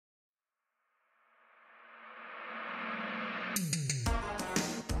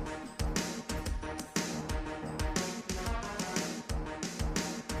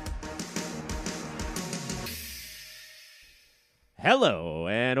Hello,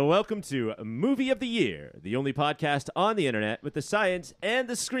 and welcome to Movie of the Year, the only podcast on the internet with the science and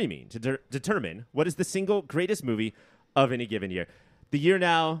the screaming to determine what is the single greatest movie of any given year. The year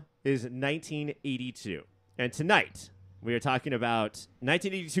now is 1982, and tonight we are talking about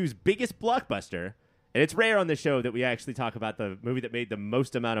 1982's biggest blockbuster, and it's rare on the show that we actually talk about the movie that made the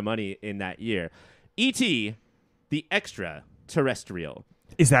most amount of money in that year. E.T., the Extra-Terrestrial.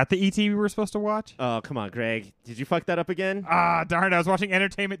 Is that the E.T. we were supposed to watch? Oh, come on, Greg. Did you fuck that up again? Ah, darn. I was watching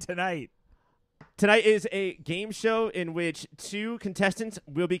Entertainment Tonight. Tonight is a game show in which two contestants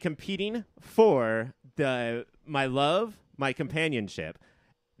will be competing for my love, my companionship.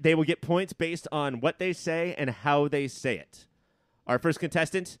 They will get points based on what they say and how they say it. Our first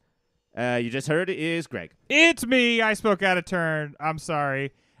contestant, you just heard, is Greg. It's me. I spoke out of turn. I'm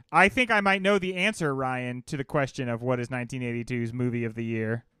sorry. I think I might know the answer, Ryan, to the question of what is 1982's movie of the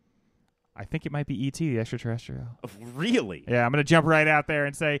year. I think it might be E.T., the Extra-Terrestrial. Really? Yeah, I'm going to jump right out there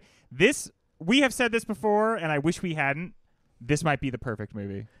and say this. We have said this before, and I wish we hadn't. This might be the perfect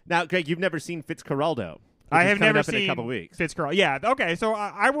movie. Now, Greg, you've never seen Fitzcarraldo. I have never seen in a couple weeks. Fitzcarraldo. Yeah, okay, so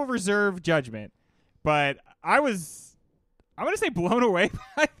I will reserve judgment. But I'm going to say blown away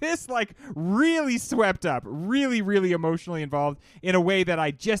by this, like really swept up, really, really emotionally involved in a way that I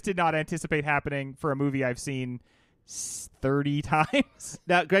just did not anticipate happening for a movie I've seen 30 times.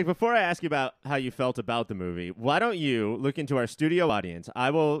 Now, Greg, before I ask you about how you felt about the movie, why don't you look into our studio audience?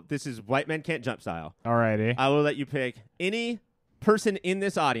 This is White Men Can't Jump style. Alrighty. I will let you pick any person in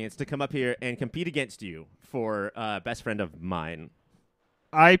this audience to come up here and compete against you for best friend of mine.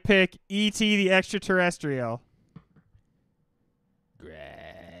 I pick E.T. the Extra-Terrestrial. Greg,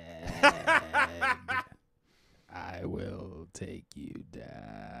 I will take you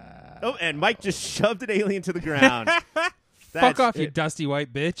down. Oh, and Mike just shoved an alien to the ground. Fuck off, you dusty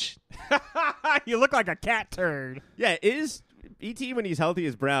white bitch. You look like a cat turd. Yeah, is E.T. when he's healthy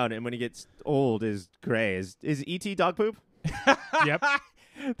is brown, and when he gets old is gray. Is E.T. dog poop? Yep.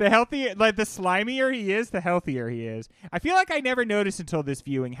 The slimier he is, the healthier he is. I feel like I never noticed until this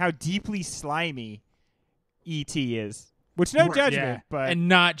viewing how deeply slimy E.T. is. Which, no judgment, but... And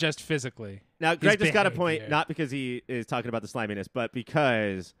not just physically. Now, Greg just got a point, not because he is talking about the sliminess, but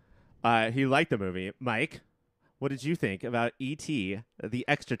because he liked the movie. Mike, what did you think about E.T., the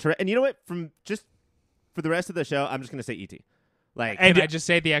Extra-Terrestrial? And you know what? For the rest of the show, I'm just going to say E.T. Can I just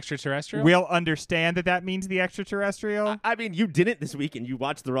say the Extra-Terrestrial? We'll understand that means the Extra-Terrestrial. I mean, you didn't this week, and you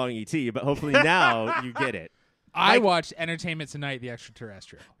watched the wrong E.T., but hopefully now you get it. I watched Entertainment Tonight, the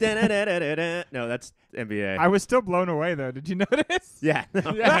Extra-Terrestrial. No, that's NBA. I was still blown away, though. Did you notice? Yeah.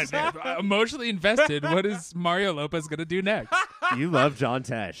 Yeah, emotionally invested. What is Mario Lopez going to do next? You love John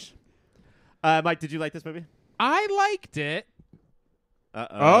Tesh. Mike, did you like this movie? I liked it.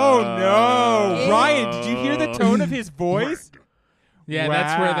 Uh-oh. Oh, no. Ryan, did you hear the tone of his voice? Yeah,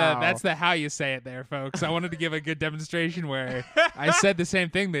 wow. that's the how you say it there, folks. I wanted to give a good demonstration where I said the same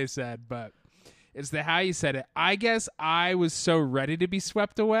thing they said, but it's the how you said it. I guess I was so ready to be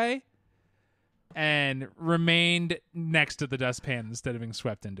swept away and remained next to the dustpan instead of being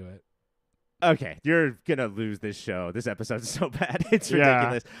swept into it. Okay, you're going to lose this show. This episode is so bad. It's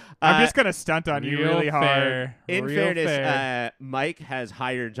ridiculous. I'm just going to stunt on you really hard. In fairness, Mike has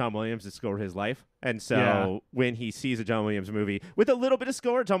hired John Williams to score his life. And so when he sees a John Williams movie with a little bit of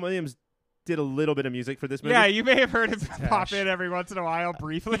score, John Williams did a little bit of music for this movie. Yeah, you may have heard him pop in every once in a while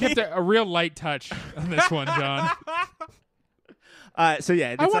briefly. He kept a real light touch on this one, John. So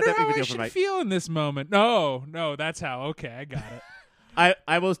yeah, it's I not wonder that big how of a I deal for should Mike. feel in this moment. No, that's how. Okay, I got it.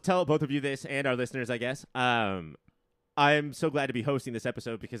 I will tell both of you this and our listeners, I guess. I'm so glad to be hosting this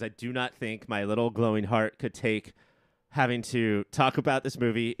episode because I do not think my little glowing heart could take having to talk about this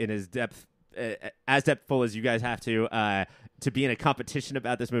movie in as depthful as you guys have to be in a competition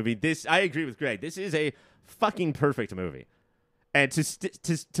about this movie. I agree with Greg. This is a fucking perfect movie. And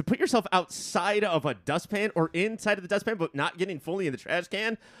to put yourself outside of a dustpan or inside of the dustpan but not getting fully in the trash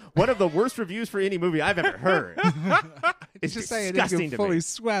can, one of the worst reviews for any movie I've ever heard. It's just disgusting to fully me.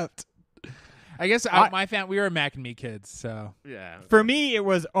 swept. I guess my family, we were Mac and Me kids, so yeah. For me, it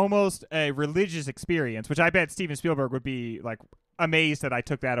was almost a religious experience, which I bet Steven Spielberg would be like amazed that I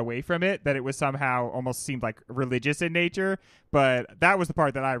took that away from it, that it was somehow almost seemed like religious in nature. But that was the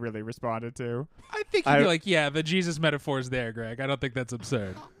part that I really responded to. I think you'd be like, yeah, the Jesus metaphor is there, Greg. I don't think that's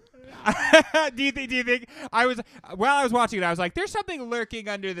absurd. Do you think while I was watching it, I was like, there's something lurking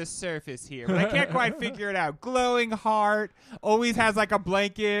under the surface here, but I can't quite figure it out. Glowing heart, always has like a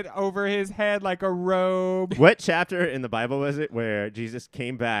blanket over his head like a robe. What chapter in the Bible was it where Jesus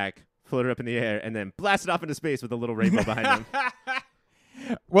came back, floated up in the air, and then blasted off into space with a little rainbow behind him?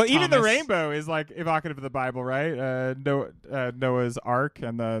 Well, even the Thomas. rainbow is like evocative of the Bible, right? Noah's Ark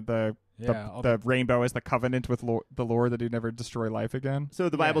and the rainbow is the covenant with the Lord that he'd never destroy life again. So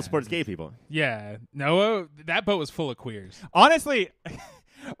the Bible Yeah. supports gay people. Yeah, Noah. That boat was full of queers. Honestly,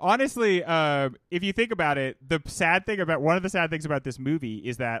 if you think about it, one of the sad things about this movie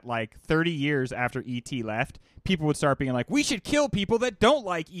is that like 30 years after E.T. left, people would start being like, we should kill people that don't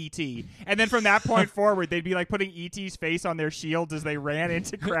like E.T. And then from that point forward, they'd be like putting E.T.'s face on their shields as they ran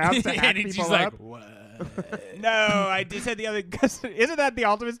into crowds to hack and he's people like, up. what? No, I just said the other. Cause isn't that the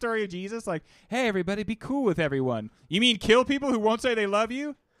ultimate story of Jesus? Like, hey, everybody, be cool with everyone. You mean kill people who won't say they love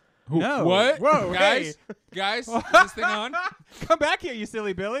you? No. What? Whoa, guys, hey. guys, is this thing on? Come back here, you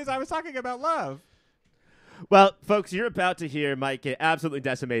silly billies. I was talking about love. Well, folks, you're about to hear Mike get absolutely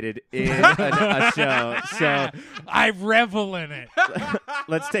decimated in a show. So I revel in it.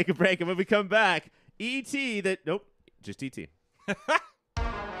 let's take a break, and when we come back, E.T. Just E.T.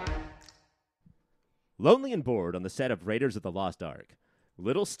 Lonely and bored on the set of Raiders of the Lost Ark,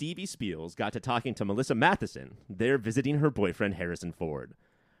 little Stevie Spiels got to talking to Melissa Matheson, there visiting her boyfriend Harrison Ford.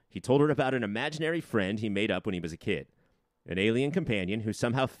 He told her about an imaginary friend he made up when he was a kid, an alien companion who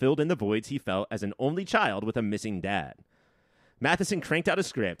somehow filled in the voids he felt as an only child with a missing dad. Matheson cranked out a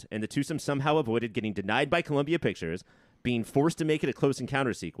script, and the twosome somehow avoided getting denied by Columbia Pictures, being forced to make it a Close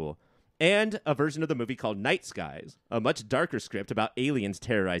Encounter sequel, and a version of the movie called Night Skies, a much darker script about aliens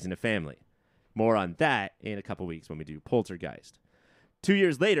terrorizing a family. More on that in a couple weeks when we do Poltergeist. 2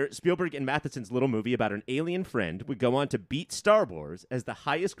 years later, Spielberg and Matheson's little movie about an alien friend would go on to beat Star Wars as the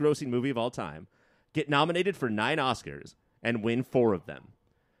highest-grossing movie of all time, get nominated for 9 Oscars, and win 4 of them.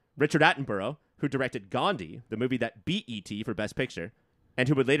 Richard Attenborough, who directed Gandhi, the movie that beat E.T. for Best Picture, and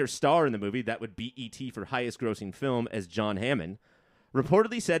who would later star in the movie that would beat E.T. for highest-grossing film as John Hammond,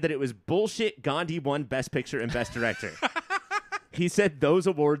 reportedly said that it was bullshit Gandhi won Best Picture and Best Director. He said those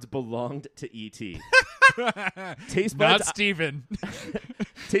awards belonged to E.T. Taste buds, Not Steven.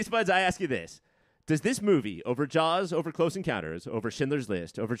 Taste buds, I ask you this. Does this movie, over Jaws, over Close Encounters, over Schindler's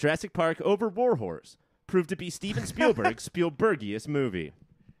List, over Jurassic Park, over War Horse, prove to be Steven Spielberg's Spielbergiest movie?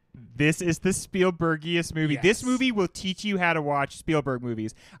 This is the Spielbergiest movie. Yes. This movie will teach you how to watch Spielberg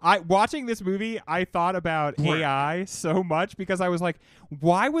movies. Watching this movie, I thought about AI so much because I was like,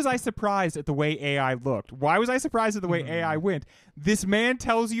 why was I surprised at the way AI looked? Why was I surprised at the way AI went? This man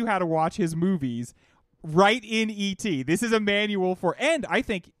tells you how to watch his movies right in E.T. This is a manual for, and I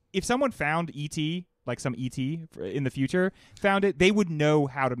think if someone found E.T., like some E.T. in the future, found it, they would know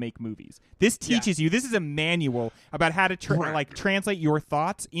how to make movies. This teaches you. This is a manual about how to translate your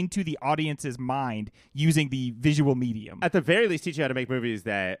thoughts into the audience's mind using the visual medium. At the very least, teach you how to make movies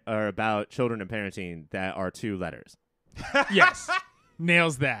that are about children and parenting that are 2 letters. Yes.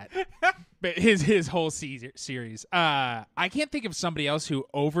 Nails that. But his whole series. I can't think of somebody else who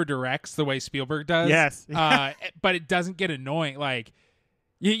over-directs the way Spielberg does. Yes. But it doesn't get annoying. Like,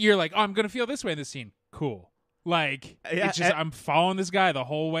 you're like, oh, I'm going to feel this way in this scene. Cool. Like, it's just, I'm following this guy the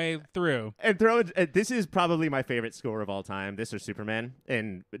whole way through. And this is probably my favorite score of all time. This or Superman.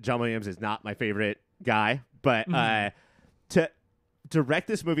 And John Williams is not my favorite guy. But to direct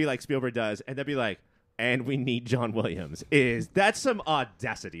this movie like Spielberg does and then be like, and we need John Williams, that's some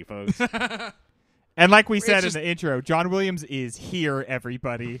audacity, folks. And like we said in the intro, John Williams is here,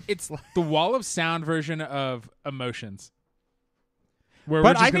 everybody. It's the wall of sound version of Emotions. Where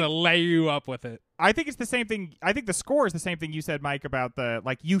But we're just going to lay you up with it. I think it's the same thing. I think the score is the same thing you said, Mike, about the,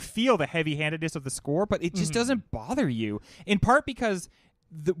 like, you feel the heavy-handedness of the score, but it just doesn't bother you. In part because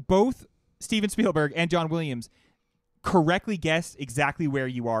both Steven Spielberg and John Williams correctly guessed exactly where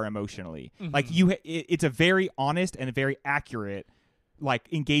you are emotionally. Like, it's a very honest and a very accurate,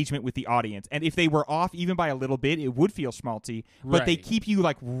 like, engagement with the audience. And if they were off even by a little bit, it would feel schmaltzy. But they keep you,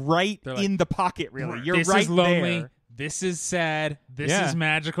 like, right in the pocket, really. You're this right is lonely. there. This is sad. This is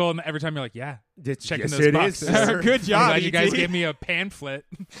magical. And every time you're like, checking yes, those it boxes. is. Good job, I'm glad you guys E.T. gave me a pamphlet.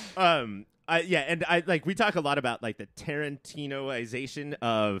 And I like we talk a lot about like the Tarantinoization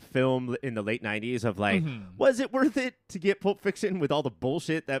of film in the late 90s of like, was it worth it to get Pulp Fiction with all the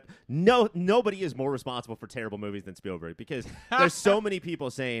bullshit that nobody is more responsible for terrible movies than Spielberg, because there's so many people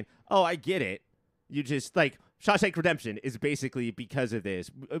saying, oh, I get it. You just like Shawshank Redemption is basically because of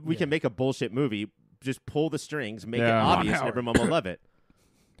this. We can make a bullshit movie, just pull the strings, make it obvious, and everyone will love it.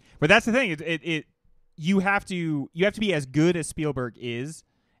 But that's the thing. You have to be as good as Spielberg is,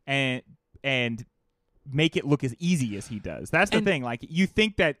 and make it look as easy as he does. That's the thing. Like, you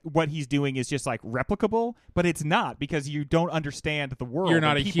think that what he's doing is just like replicable, but it's not, because you don't understand the world. You're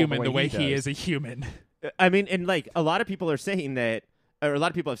not a people human the way he does. is a human. I mean, and like a lot of people are saying that, or a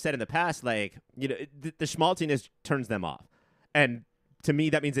lot of people have said in the past, like, you know, the schmaltiness turns them off. And to me,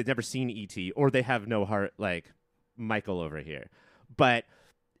 that means they've never seen E.T. or they have no heart like Michael over here. But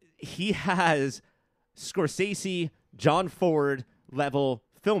he has Scorsese, John Ford level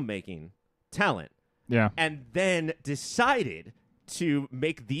filmmaking talent. Yeah. And then decided to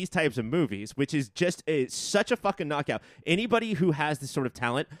make these types of movies, which is just such a fucking knockout. Anybody who has this sort of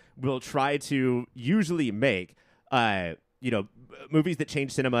talent will try to usually make, movies that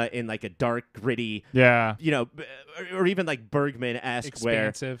change cinema in like a dark, gritty, or even like Bergman-esque,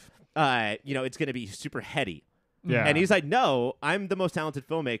 expansive, where, it's going to be super heady. Yeah. And he's like, no, I'm the most talented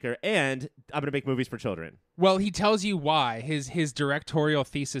filmmaker, and I'm going to make movies for children. Well, he tells you why. His directorial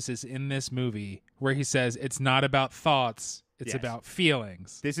thesis is in this movie, where he says it's not about thoughts, it's about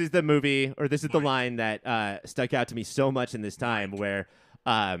feelings. This is the movie, or this is the line that stuck out to me so much in this time, where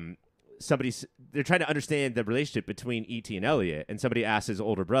they're trying to understand the relationship between E.T. and Elliot, and somebody asks his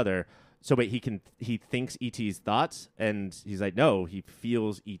older brother, so wait, he thinks E.T.'s thoughts? And he's like, no, he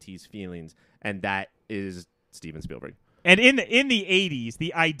feels E.T.'s feelings, and that is Steven Spielberg. And in the 80s,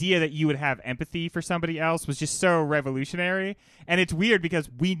 the idea that you would have empathy for somebody else was just so revolutionary. And it's weird because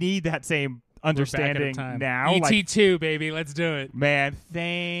we need that same understanding now. ET2, baby, let's do it. Man,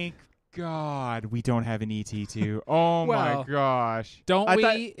 thank God we don't have an ET2. Oh my gosh.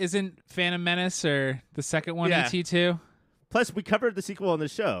 Isn't Phantom Menace or the second one ET2? Plus, we covered the sequel on the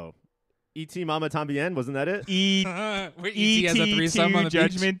show. E.T. Mama Tambien, wasn't that it? E.T. has a threesome on the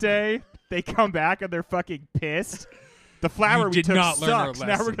Judgment Day. They come back and they're fucking pissed. The flower we took sucks.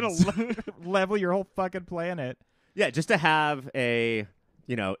 Now we're going to level your whole fucking planet. Yeah, just to have in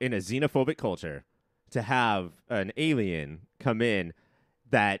a xenophobic culture, to have an alien come in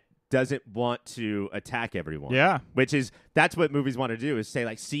that doesn't want to attack everyone. Yeah. That's what movies want to do, is say,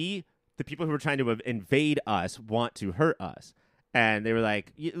 like, see, the people who are trying to invade us want to hurt us. And they were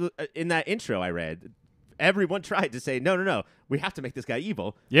like, in that intro I read, everyone tried to say, no, we have to make this guy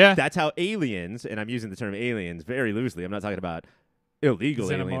evil. Yeah. That's how aliens, and I'm using the term aliens very loosely, I'm not talking about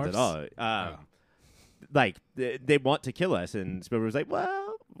illegal aliens at all. Like, they want to kill us. And Spielberg was like,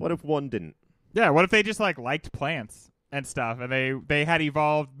 well, what if one didn't? Yeah, what if they just, like, liked plants and stuff, and they had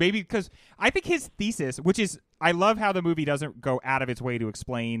evolved, maybe because I think his thesis, which is, I love how the movie doesn't go out of its way to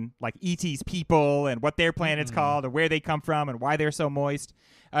explain, like, E.T.'s people and what their planet's called and where they come from and why they're so moist.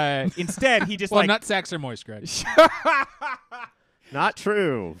 Instead, he just, nutsacks are moist, Greg. Not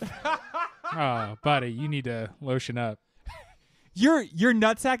true. Oh, buddy, you need to lotion up. Your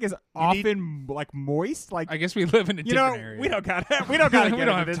nutsack is often like moist. Like, I guess we live in a different area. We don't got it. We don't got to get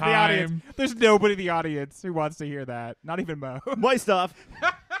into this. Time. The audience, there's nobody in the audience who wants to hear that. Not even Mo. Moist stuff.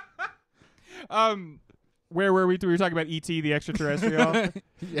 Where were we? We were talking about E.T. the Extra-Terrestrial.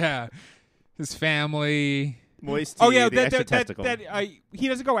 Yeah, his family. Moist. Oh yeah, that he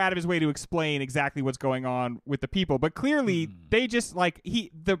doesn't go out of his way to explain exactly what's going on with the people, but clearly they just one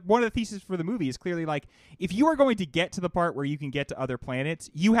of the theses for the movie is clearly like, if you are going to get to the part where you can get to other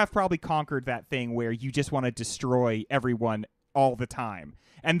planets, you have probably conquered that thing where you just want to destroy everyone all the time.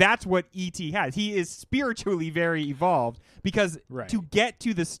 And that's what E.T. has. He is spiritually very evolved because to get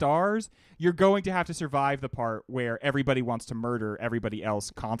to the stars, you're going to have to survive the part where everybody wants to murder everybody else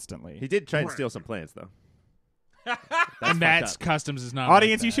constantly. He did try and steal some plants, though. That's customs is not.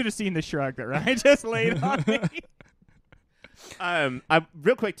 Audience, like you should have seen the shrug that Ryan just laid on me. I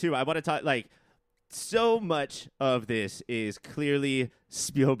real quick too. I want to talk, like, so much of this is clearly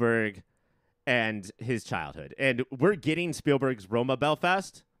Spielberg and his childhood, and we're getting Spielberg's Roma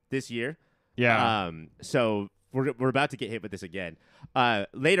Belfast this year. Yeah. So we're about to get hit with this again.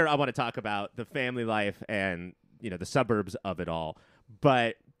 Later, I want to talk about the family life and the suburbs of it all.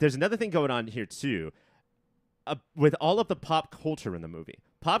 But there's another thing going on here too. With all of the pop culture in the movie.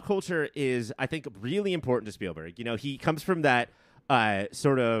 Pop culture is, I think, really important to Spielberg. He comes from that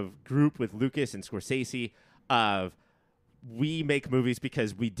sort of group with Lucas and Scorsese of, we make movies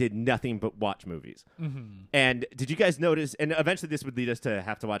because we did nothing but watch movies. Mm-hmm. And did you guys notice, and eventually this would lead us to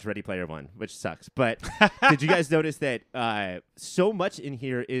have to watch Ready Player One, which sucks, but did you guys notice that so much in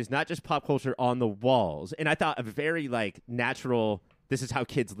here is not just pop culture on the walls, and I thought a very, natural, this is how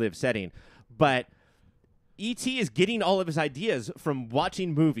kids live setting, but E.T. is getting all of his ideas from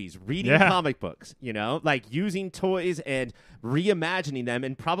watching movies, reading comic books, using toys and reimagining them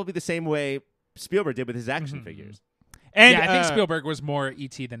in probably the same way Spielberg did with his action figures. And I think Spielberg was more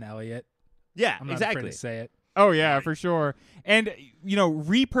E.T. than Elliot. Yeah, I'm not exactly. afraid to say it. Oh, yeah, for sure. And,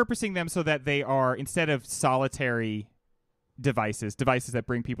 repurposing them so that they are, instead of solitary devices that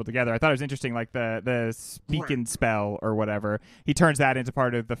bring people together. I thought it was interesting, like the speak and spell or whatever. He turns that into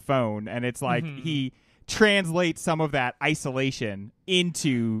part of the phone, and it's like he translate some of that isolation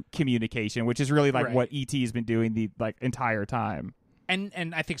into communication, which is really what E.T. has been doing the entire time.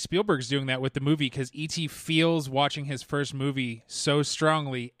 And I think Spielberg's doing that with the movie because E.T. feels watching his first movie so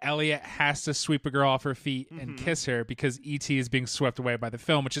strongly. Elliot has to sweep a girl off her feet and kiss her because E.T. is being swept away by the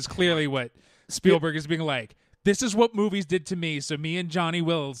film, which is clearly what Spielberg is being like. This is what movies did to me, so me and Johnny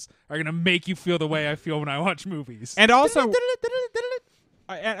Wills are going to make you feel the way I feel when I watch movies. And also,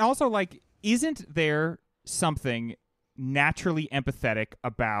 like, isn't there something naturally empathetic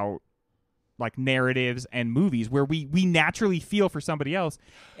about like narratives and movies where we naturally feel for somebody else?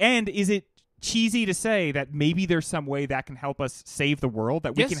 And is it cheesy to say that maybe there's some way that can help us save the world,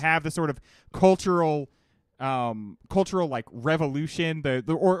 that we can have the sort of cultural like revolution,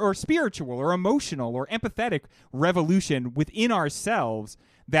 or spiritual or emotional or empathetic revolution within ourselves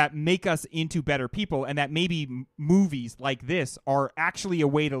that make us into better people, and that maybe movies like this are actually a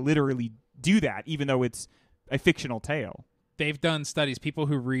way to literally do that, even though it's a fictional tale. They've done studies. People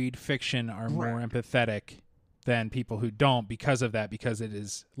who read fiction are more empathetic than people who don't because of that, because it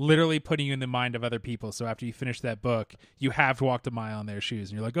is literally putting you in the mind of other people. So after you finish that book, you have walked a mile in their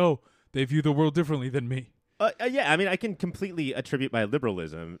shoes, and you're like, oh, they view the world differently than me. Yeah, I mean, I can completely attribute my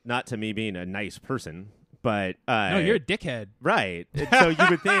liberalism not to me being a nice person, but no, you're a dickhead, right? So you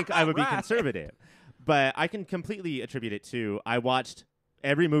would think I would be conservative, but I can completely attribute it to I watched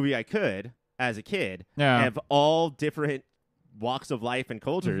every movie I could as a kid, of all different walks of life and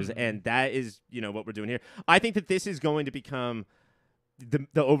cultures, and that is what we're doing here. I think that this is going to become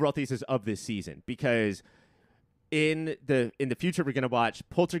the overall thesis of this season, because in the future we're going to watch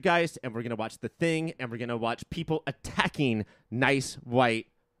Poltergeist, and we're going to watch The Thing, and we're going to watch people attacking nice white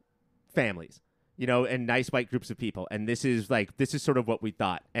families, and nice white groups of people, and this is sort of what we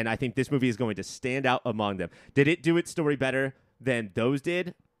thought, and I think this movie is going to stand out among them. Did it do its story better than those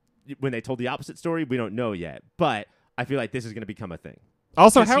did when they told the opposite story? We don't know yet, but I feel like this is going to become a thing.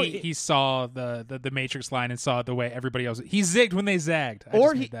 Also, how he saw the Matrix line and saw the way everybody else. He zigged when they zagged. I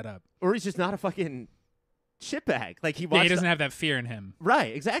just made that up. Or he's just not a fucking shitbag. Like he doesn't have that fear in him.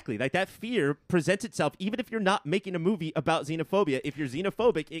 Right, exactly. Like that fear presents itself even if you're not making a movie about xenophobia. If you're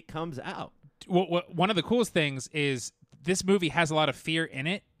xenophobic, it comes out. One of the coolest things is this movie has a lot of fear in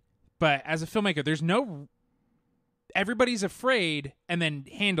it, but as a filmmaker, there's no. Everybody's afraid and then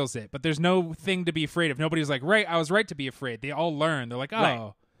handles it, but there's no thing to be afraid of. Nobody's like, right, I was right to be afraid. They all learn. They're like, oh,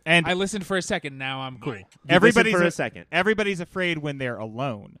 right. And I listened for a second. Now I'm cool. Everybody's afraid when they're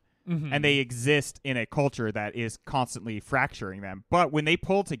alone, and they exist in a culture that is constantly fracturing them. But when they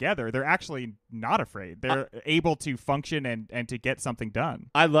pull together, they're actually not afraid. They're able to function and to get something done.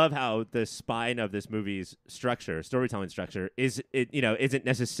 I love how the spine of this movie's storytelling structure, isn't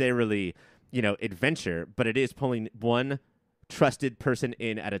necessarily adventure, but it is pulling one trusted person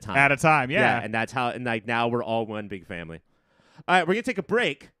in at a time. Yeah, and that's how. And like now we're all one big family. All right, we're gonna take a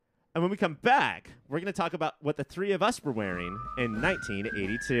break, and when we come back, we're gonna talk about what the three of us were wearing in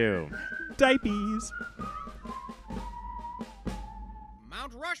 1982. Diapers.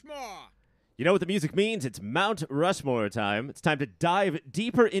 Mount Rushmore. You know what the music means? It's Mount Rushmore time. It's time to dive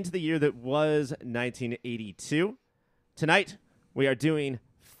deeper into the year that was 1982. Tonight, we are doing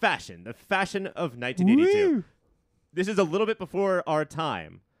fashion, the fashion of 1982. Woo! This is a little bit before our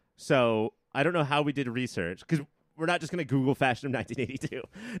time, so I don't know how we did research, because we're not just going to Google fashion of 1982.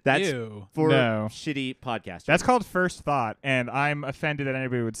 That's for shitty podcasters. That's called first thought, and I'm offended that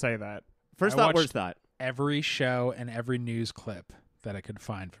anybody would say that. First thought, worst thought. Every show and every news clip that I could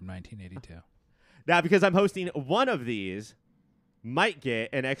find from 1982. Now, because I'm hosting one of these, might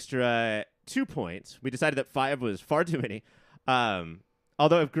get an extra 2 points. We decided that 5 was far too many.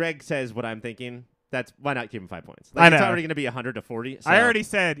 Although if Greg says what I'm thinking, why not give him 5 points? I know. It's already going to be 100-40. So. I already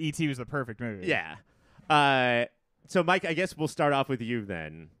said E.T. was the perfect movie. Yeah. So, Mike, I guess we'll start off with you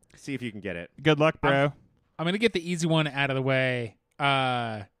then. See if you can get it. Good luck, bro. I'm going to get the easy one out of the way.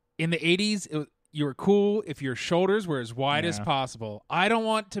 In the 80s, you were cool if your shoulders were as wide as possible. I don't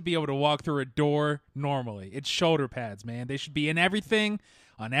want to be able to walk through a door normally. It's shoulder pads, man. They should be in everything,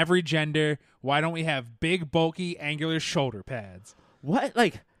 on every gender. Why don't we have big, bulky, angular shoulder pads? What?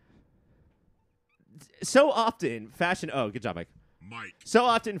 Like, so often fashion... Oh, good job, Mike. So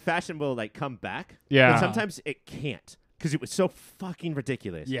often fashion will, come back. Yeah. But sometimes it can't, because it was so fucking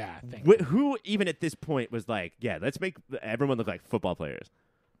ridiculous. Yeah. Who, even at this point, was like, yeah, let's make everyone look like football players?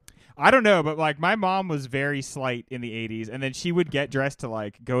 I don't know, but my mom was very slight in the 80s, and then she would get dressed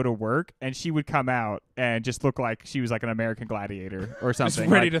to go to work, and she would come out and just look like she was like an American gladiator or something.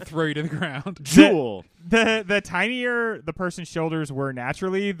 Just ready to throw you to the ground. Jewel. The tinier the person's shoulders were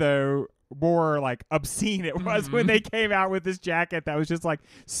naturally, the more obscene it was when they came out with this jacket that was just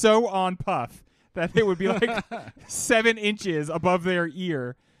so on puff that it would be 7 inches above their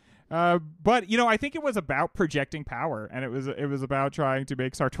ear. But I think it was about projecting power, and it was about trying to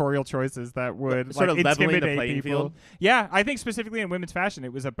make sartorial choices that would Sort of leveling the intimidate playing people. field. Yeah, I think specifically in women's fashion,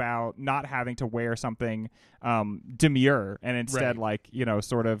 it was about not having to wear something demure, and instead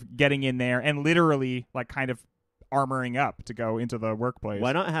sort of getting in there and literally kind of armoring up to go into the workplace.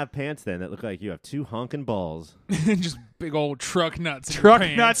 Why not have pants then that look like you have two honking balls? Just big old truck nuts. in your Truck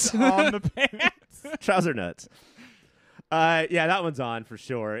pants. nuts on the pants. Trouser nuts. Yeah, that one's on for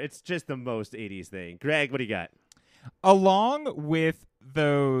sure. It's just the most 80s thing. Greg, what do you got? Along with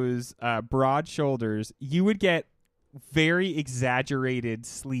those broad shoulders, you would get very exaggerated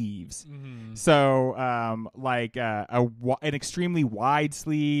sleeves. Mhm. So, an extremely wide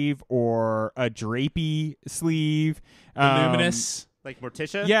sleeve or a drapey sleeve. Voluminous. Like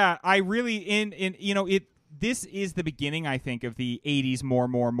Morticia? Yeah, I really this is the beginning, I think, of the 80s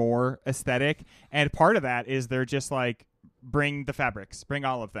more aesthetic, and part of that is they're just like, bring the fabrics, bring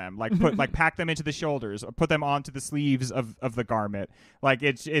all of them, pack them into the shoulders, or put them onto the sleeves of the garment. Like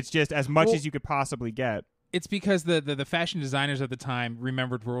it's just as much as you could possibly get. It's because the fashion designers of the time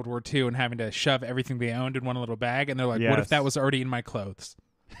remembered World War II and having to shove everything they owned in one little bag, and they're like, what if that was already in my clothes?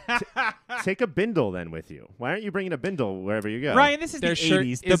 Take a bindle then with you. Why aren't you bringing a bindle wherever you go? Ryan, this is Their the shirt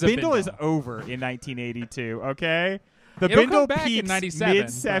 80s. is The a bindle is bindle. over in 1982, okay? The It'll bindle come back in peaks 97,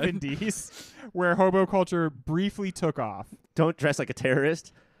 mid-70s, where hobo culture briefly took off. Don't dress like a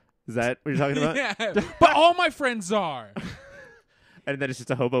terrorist. Is that what you're talking about? Yeah, but all my friends are. And then it's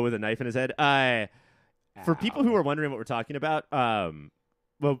just a hobo with a knife in his head. For people who are wondering what we're talking about,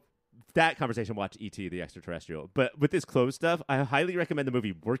 well, that conversation, watch E.T. the Extra-Terrestrial. But with this clothes stuff, I highly recommend the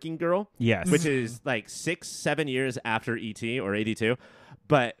movie Working Girl. Yes. Which is like 6-7 years after E.T. or 82.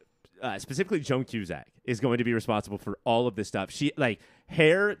 But specifically Joan Cusack is going to be responsible for all of this stuff. She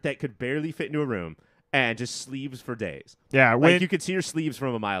hair that could barely fit into a room and just sleeves for days. Yeah, Like you could see her sleeves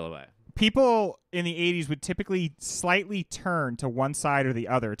from a mile away. people in the 80s would typically slightly turn to one side or the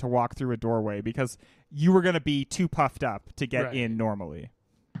other to walk through a doorway because you were going to be too puffed up to get in normally.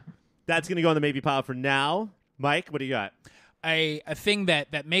 That's going to go on the maybe pile for now. Mike, what do you got? A thing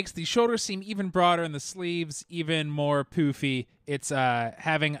that makes the shoulders seem even broader and the sleeves even more poofy. It's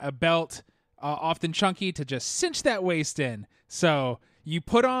having a belt, often chunky, to just cinch that waist in. So you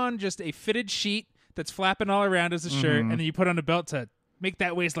put on just a fitted sheet that's flapping all around as a shirt, and then you put on a belt to make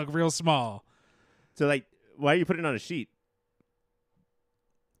that waist look real small. So, why are you putting it on a sheet?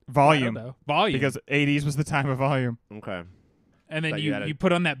 Volume. I don't know. Volume. Because 80s was the time of volume. Okay. And then Like you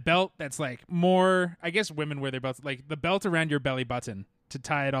put on that belt that's like more, I guess women wear their belts, like the belt around your belly button to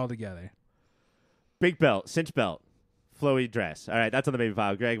tie it all together. Big belt, cinch belt, flowy dress. All right, that's on the maybe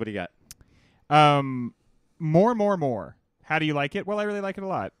pile. Greg, what do you got? More. How do you like it? Well, I really like it a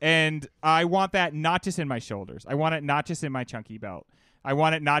lot. And I want that not just in my shoulders. I want it not just in my chunky belt. I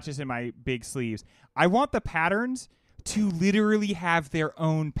want it not just in my big sleeves. I want the patterns to literally have their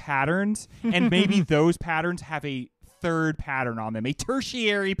own patterns, and maybe those patterns have a third pattern on them, a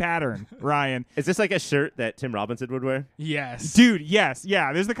tertiary pattern. Ryan, Is this like a shirt that Tim Robinson would wear? Yes. dude, yes,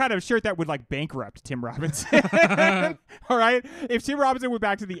 yeah. There's the kind of shirt that would bankrupt Tim Robinson. All right, if Tim Robinson went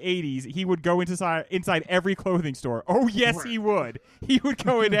back to the 80s, he would go inside every clothing store. Oh yes, he would. He would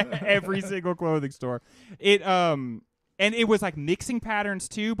go into every single clothing store. And it was mixing patterns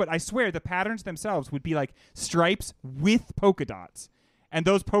too, but I swear the patterns themselves would be stripes with polka dots, and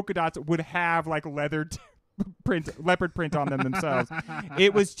those polka dots would have leopard print on them themselves.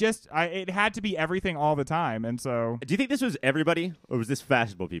 It was just it had to be everything all the time. And so Do you think this was everybody, or was this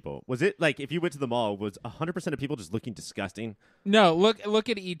fashionable people? Was it if you went to the mall, was 100% of people just looking disgusting? No, look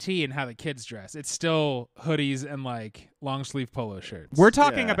at E.T. and how the kids dress. It's still hoodies and long sleeve polo shirts. we're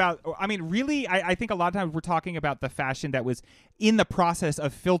talking Yeah. about, really, I think a lot of times we're talking about the fashion that was in the process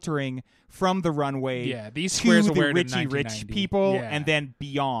of filtering from the runway these to squares the are wearing in richy rich 1990. people Yeah. and then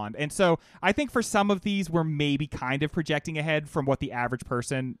beyond. And so I think for some of these we're maybe kind of projecting ahead from what the average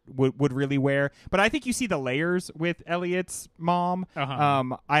person would really wear. But I think you see the layers with Elliot's mom.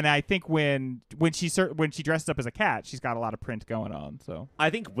 Uh-huh. And I think when she dresses up as a cat, she's got a lot of print going on. So I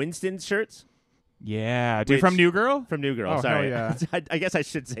think Winston's shirts yeah, dude, Which- from New Girl. from New Girl. Oh, sorry. hell yeah. I guess I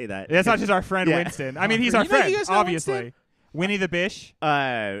should say that. That's not just our friend Yeah. Winston. I mean, he's You our know friend, you guys know obviously. Winston? Winnie the Bish.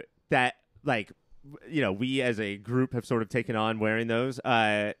 That we as a group have sort of taken on wearing those.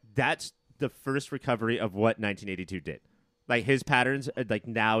 That's the first recovery of what 1982 did. His patterns,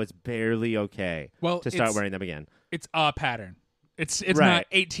 now it's barely okay Well, to start it's- wearing them again. It's a pattern. It's Right. not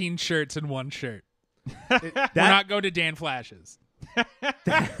 18 shirts in one shirt. We're not going to Dan Flashes.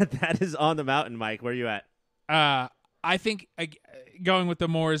 That is on the mountain, Mike. Where are you at? I think going with the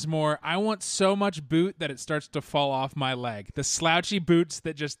more is more. I want so much boot that it starts to fall off my leg. The slouchy boots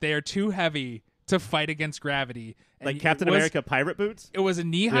that they are too heavy to fight against gravity. And Like Captain America pirate boots? It was a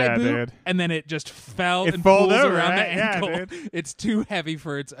knee-high boot, dude. and then it just fell It and folded pulls over, around the right? Yeah, ankle. dude. It's too heavy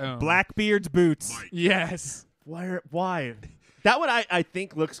for its own. Blackbeard's boots. Yes. Why? That one I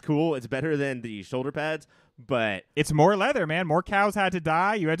think looks cool. It's better than the shoulder pads, but It's more leather, man. More cows had to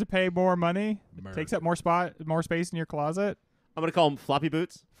die. You had to pay more money. It takes up more space in your closet. I'm going to call them floppy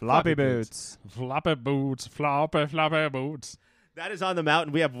boots. Floppy boots. Floppy boots. Floppy boots. That is on the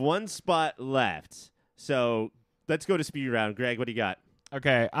mountain. We have one spot left. So let's go to speed round. Greg, what do you got?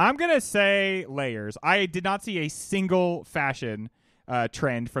 Okay, I'm going to say layers. I did not see a single fashion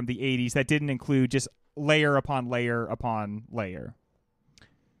trend from the 80s that didn't include just layer upon layer upon layer.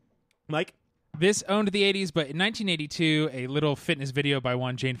 Mike? This owned the 80s, but in 1982, a little fitness video by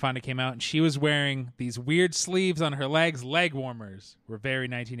one Jane Fonda came out, and she was wearing these weird sleeves on her legs. Leg warmers were very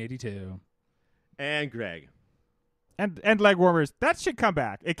 1982. And Greg. And leg warmers. That should come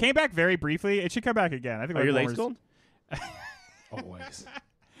back. It came back very briefly. It should come back again. I think Are leg your legs warmers. cold? Always.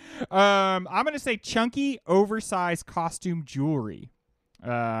 I'm going to say chunky, oversized costume jewelry.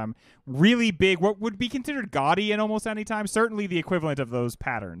 Really big, what would be considered gaudy in almost any time. Certainly the equivalent of those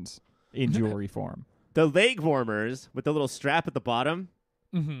patterns in jewelry form. The leg warmers with the little strap at the bottom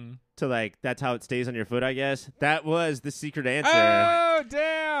Mm-hmm. to like, that's how it stays on your foot, I guess. That was the secret answer. Oh,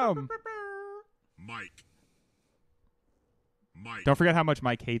 damn. Mike. Don't forget how much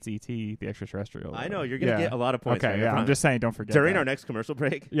Mike hates E.T., the Extra-Terrestrial. I know. You're going to get a lot of points. Okay, there, I yeah, I'm promise. just saying, don't forget During that. our next commercial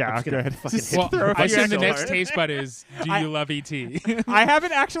break. Yeah, I'm just gonna good. fucking Just hit throw the it I on mic assume the so next hard. taste bud is, do you love E.T.? I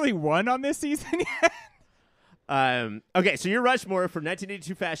haven't actually won on this season yet. Okay, so your Rushmore for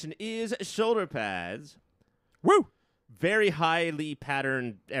 1982 fashion is shoulder pads. Woo! Very highly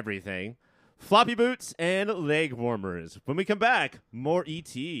patterned everything. Floppy boots and leg warmers. When we come back, more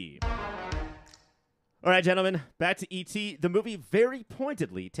E.T. All right, gentlemen, back to E.T. The movie very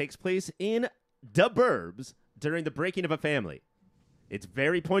pointedly takes place in the burbs during the breaking of a family. It's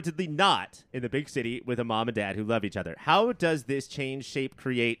very pointedly not in the big city with a mom and dad who love each other. How does this change, shape,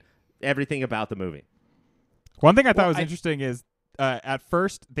 create everything about the movie? One thing I thought was interesting is at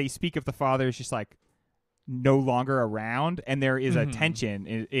first they speak of the father as just like no longer around, and there is a tension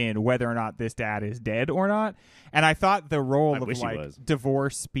in whether or not this dad is dead or not. And I thought the role of like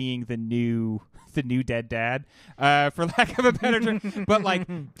divorce being the new dead dad, for lack of a better term, but like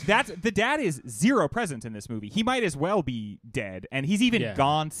the dad is zero present in this movie. He might as well be dead, and he's even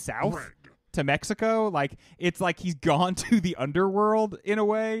gone south to Mexico. Like it's like he's gone to the underworld in a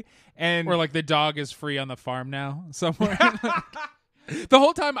way, and Or like the dog is free on the farm now somewhere. The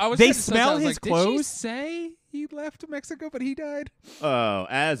whole time I was They trying to suss smell out, I was his like, Did she clothes? say he left Mexico but he died? Oh,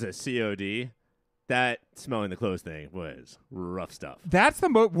 as a COD, that smelling the clothes thing was rough stuff. that's the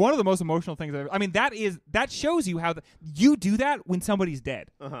one of the most emotional things I've ever. I mean, that shows you how you do that when somebody's dead.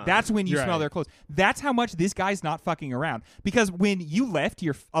 That's when you You're smell right. their clothes. That's how much this guy's not fucking around. Because when you left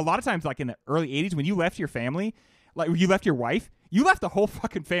a lot of times, like in the early 80s, when you left your family, like you left your wife, you left the whole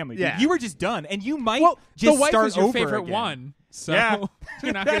fucking family. Dude. Yeah. You were just done, and you might the just wife start was your over favorite again. one, so Yeah.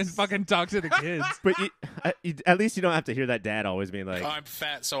 you're not gonna fucking talk to the kids. But at least you don't have to hear that dad always being like, I'm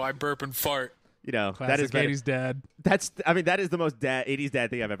fat, so I burp and fart. you know, Classic that is better. 80s dad. That is the most 80s dad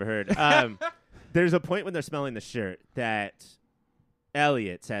thing I've ever heard. There's a point when they're smelling the shirt that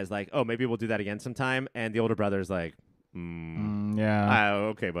Elliot says like, oh, maybe we'll do that again sometime. And the older brother's like, Yeah.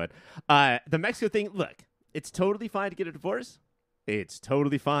 okay, bud. The Mexico thing, look, it's totally fine to get a divorce. It's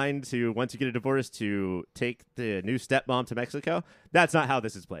totally fine to, once you get a divorce, to take the new stepmom to Mexico. That's not how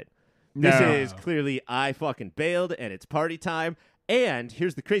this is played. This No. is clearly, I fucking bailed and it's party time. And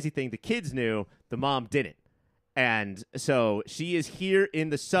here's the crazy thing. The kids knew, the mom didn't. And so she is here in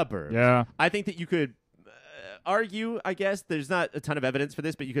the suburbs. Yeah. I think that you could argue, I guess, there's not a ton of evidence for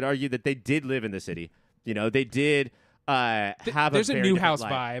this, but you could argue that they did live in the city. You know, they did have There's a very new different house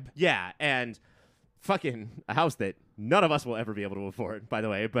life. vibe. Yeah, and fucking a house that none of us will ever be able to afford, by the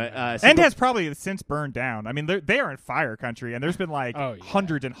way. But And has probably since burned down. I mean, they are in fire country, and there's been like Oh, yeah.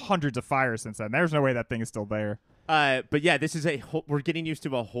 hundreds and hundreds of fires since then. There's no way that thing is still there. but yeah, this is we're getting used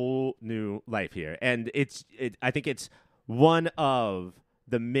to a whole new life here, and I think it's one of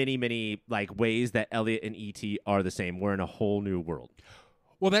the many like ways that Elliot and E.T. are the same. We're in a whole new world.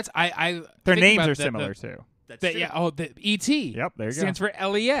 Well, that's I. Their think names about are similar too. That's The, true. yeah. Oh, the E.T. Yep, there you go. stands for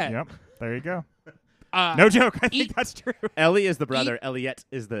Elliot. Yep, there you go. Uh, No joke. I think that's true. Ellie is the brother. Elliot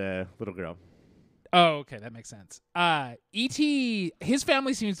is the little girl. Oh, okay, that makes sense. E.T. His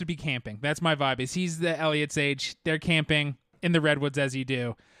family seems to be camping. That's my vibe. Is he's the Elliot's age? They're camping in the redwoods as you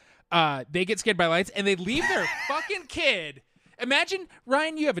do. they get scared by lights and they leave their fucking kid. Imagine,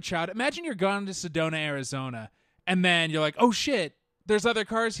 Ryan, you have a child. Imagine you're gone to Sedona, Arizona, and then you're like, oh shit, there's other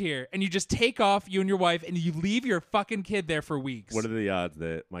cars here, and you just take off, you and your wife, and you leave your fucking kid there for weeks. What are the odds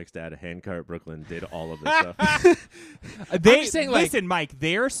that Mike's dad, Handcart Brooklyn, did all of this stuff? Listen, Mike,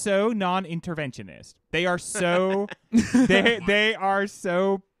 they're so non-interventionist. They are so they are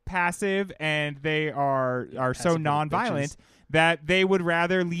so passive, and they are so non-violent that they would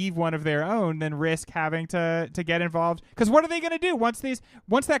rather leave one of their own than risk having to get involved. Because what are they going to do once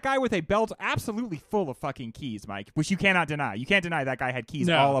that guy with a belt absolutely full of fucking keys, Mike, which you cannot deny. You can't deny that guy had keys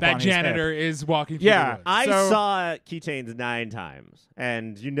all up on his head. That janitor is walking through the woods. I saw keychains 9 times,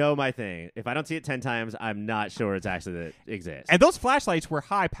 and you know my thing. If I don't see it 10 times, I'm not sure it's actually that it exists. And those flashlights were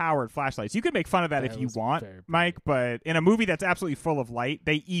high-powered flashlights. You could make fun of that if you want, Mike, but in a movie that's absolutely full of light,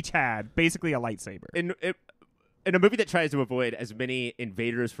 they each had basically a lightsaber. In a movie that tries to avoid as many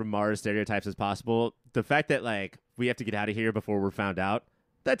invaders from Mars stereotypes as possible, the fact that like we have to get out of here before we're found out,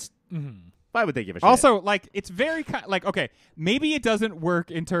 that's why would they give a shit? Also, like, it's very like, okay, maybe it doesn't work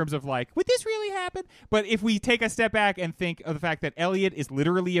in terms of like, would this really happen? But if we take a step back and think of the fact that Elliot is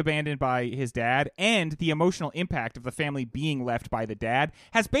literally abandoned by his dad, and the emotional impact of the family being left by the dad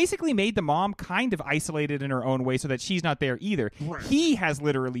has basically made the mom kind of isolated in her own way so that she's not there either. Right. He has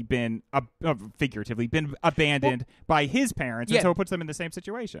literally been, figuratively, been abandoned by his parents, and so it puts them in the same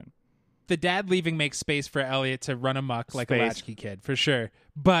situation. The dad leaving makes space for Elliot to run amok like a latchkey kid, for sure.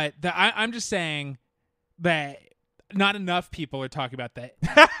 But I'm just saying that not enough people are talking about that.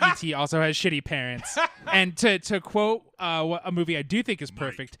 E.T. also has shitty parents. And to quote a movie I do think is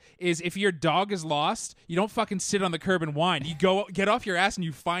perfect is, if your dog is lost, you don't fucking sit on the curb and whine. You go get off your ass and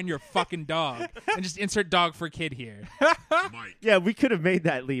you find your fucking dog. And just insert dog for kid here. Yeah, we could have made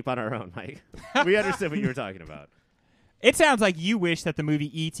that leap on our own, Mike. We understood what you were talking about. It sounds like you wish that the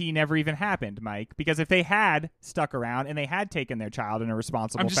movie E.T. never even happened, Mike, because if they had stuck around and they had taken their child in a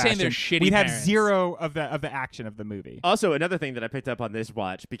responsible fashion, saying they're shitty we'd have parents. zero of the action of the movie. Also, another thing that I picked up on this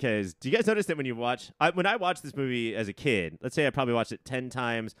watch, because do you guys notice that when I watched this movie as a kid, let's say I probably watched it 10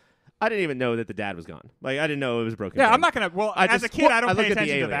 times, I didn't even know that the dad was gone. Like, I didn't know it was broken. Yeah, down. I'm not going to, well, as a kid, I don't pay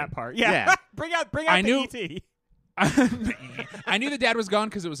attention to that part. Yeah. bring out the E.T. I knew the dad was gone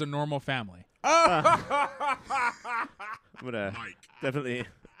because it was a normal family. I'm gonna definitely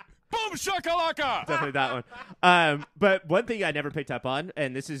Boom shakalaka! definitely that one. But one thing I never picked up on,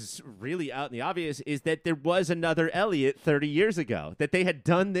 and this is really out in the obvious, is that there was another Elliot 30 years ago. That they had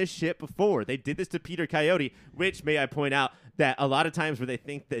done this shit before. They did this to Peter Coyote, which, may I point out, that a lot of times where they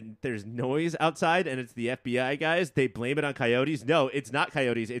think that there's noise outside and it's the FBI guys, they blame it on coyotes. No, it's not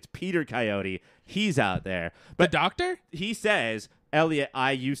coyotes. It's Peter Coyote. He's out there. But the doctor? He says, Elliot,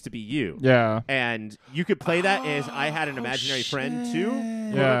 I used to be you. Yeah. And you could play that as I had an imaginary friend too,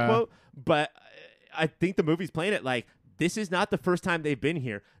 quote unquote. But I think the movie's playing it like, this is not the first time they've been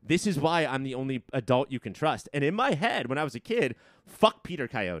here. This is why I'm the only adult you can trust. And in my head, when I was a kid, fuck Peter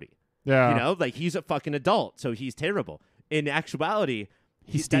Coyote. Yeah. You know, like, he's a fucking adult, so he's terrible. In actuality,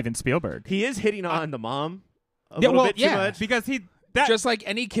 he's Steven Spielberg. He is hitting on the mom a little bit too much. Because just like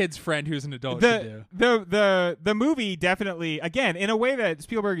any kid's friend who's an adult should do. The movie definitely, again, in a way that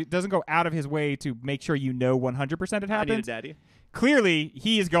Spielberg doesn't go out of his way to make sure you know 100% it happens. I need a daddy. Clearly,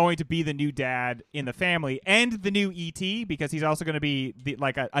 he is going to be the new dad in the family and the new E.T. because he's also going to be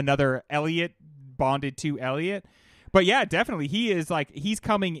another Elliot bonded to Elliot. But yeah, definitely, he's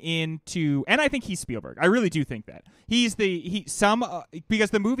coming into, and I think he's Spielberg. I really do think that because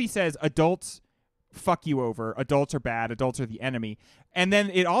the movie says adults fuck you over, adults are bad, adults are the enemy, and then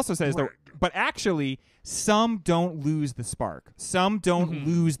it also says but actually, some don't lose the spark, some don't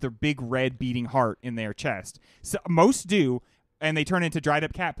lose the big red beating heart in their chest. So, most do. And they turn into dried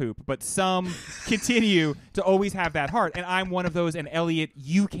up cat poop, but some continue to always have that heart. And I'm one of those. And Elliot,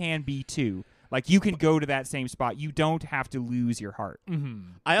 you can be too. Like, you can go to that same spot. You don't have to lose your heart.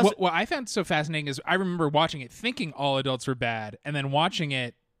 Mm-hmm. What I found so fascinating is I remember watching it thinking all adults were bad, and then watching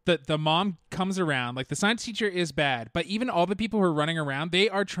it, the mom comes around, like, the science teacher is bad, but even all the people who are running around, they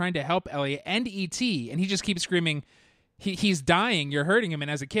are trying to help Elliot and E.T., and he just keeps screaming, he's dying, you're hurting him.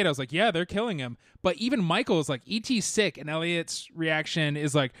 And as a kid, I was like, yeah, they're killing him. But even Michael is like, E.T.'s sick, and Elliot's reaction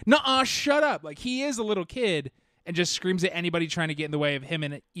is like, nuh-uh, shut up. Like, he is a little kid and just screams at anybody trying to get in the way of him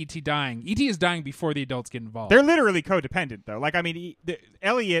and E.T. dying. E.T. is dying before the adults get involved. They're literally codependent, though. Like, I mean,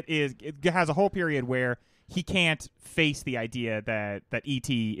 Elliot has a whole period where he can't face the idea that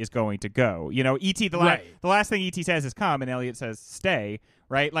E.T. is going to go. You know, E.T. the last thing E.T. says is come, and Elliot says stay.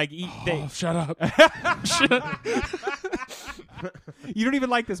 Right? Like, shut up. You don't even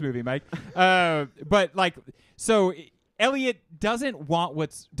like this movie, Mike. But like, so Elliot doesn't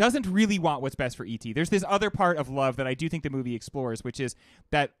really want what's best for E.T. There's this other part of love that I do think the movie explores, which is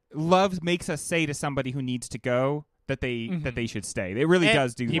that love makes us say to somebody who needs to go that they should stay. It really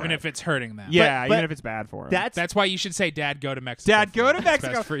does do even that. if it's hurting them. Yeah, But even if it's bad for them. That's why you should say, "Dad, go to Mexico." Dad, go to It's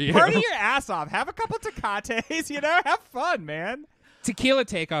Mexico. best for you. Party your ass off. Have a couple Tecates. Have fun, man. Tequila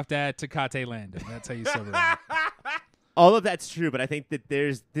takeoff, Dad. Tecate landing. That's how you sober up. All of that's true, but I think that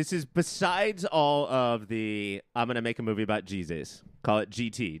this is besides all of the I'm going to make a movie about Jesus. Call it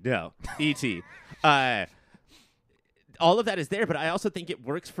GT. No, ET. All of that is there, but I also think it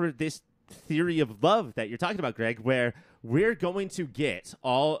works for this theory of love that you're talking about, Greg, where we're going to get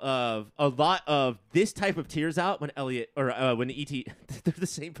a lot of this type of tears out when Elliot or when E.T. They're the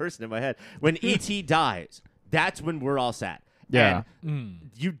same person in my head. When E.T. dies, that's when we're all sad. Yeah. And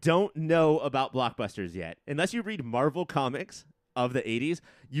you don't know about blockbusters yet. Unless you read Marvel comics of the 80s,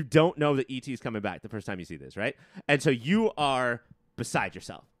 you don't know that E.T. is coming back the first time you see this, right? And so you are beside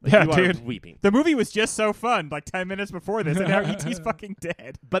yourself. Like, Yeah, you dude. are weeping. The movie was just so fun, like 10 minutes before this, and now E.T.'s fucking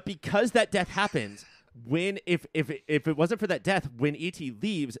dead. But because that death happens, if it wasn't for that death, when E.T.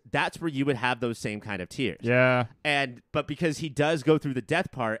 leaves, that's where you would have those same kind of tears. Yeah. But because he does go through the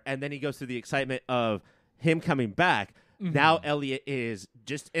death part, and then he goes through the excitement of him coming back, now Elliot is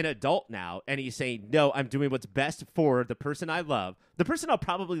just an adult now, and he's saying, no, I'm doing what's best for the person I love, the person I'll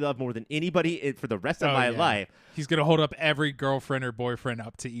probably love more than anybody for the rest of my life. He's gonna hold up every girlfriend or boyfriend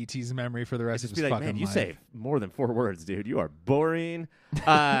up to E.T.'s memory for the rest of Just his be like, fucking man, you life. say more than 4 words, dude. You are boring.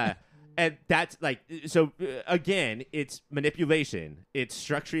 And that's like, so again, it's manipulation. It's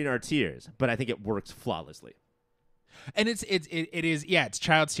structuring our tears, but I think it works flawlessly. And it is it's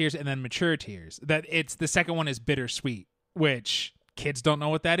child's tears and then mature tears. That it's the second one is bittersweet, which kids don't know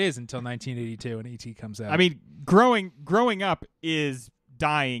what that is until 1982 when E.T. comes out. I mean, growing up is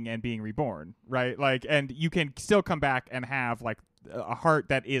dying and being reborn, right? Like, and you can still come back and have like a heart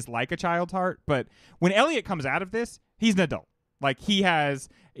that is like a child's heart. But when Elliot comes out of this, he's an adult. Like he has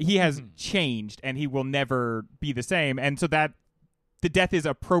changed, and he will never be the same. And so that the death is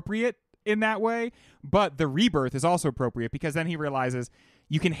appropriate in that way, but the rebirth is also appropriate because then he realizes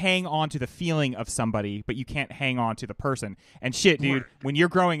you can hang on to the feeling of somebody, but you can't hang on to the person. And shit, dude, when you're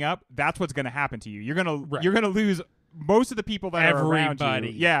growing up, that's what's going to happen to you. You're gonna lose most of the people that are around you.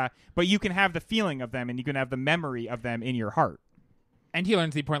 Yeah, but you can have the feeling of them, and you can have the memory of them in your heart. And he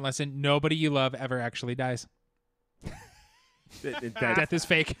learns the important lesson: nobody you love ever actually dies. Death is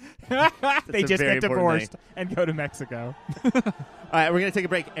fake. They a just very get important divorced and go to Mexico. All right, we're going to take a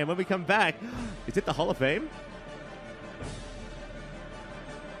break. And when we come back, is it the Hall of Fame?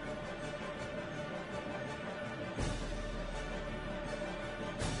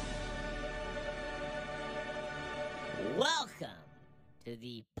 Welcome to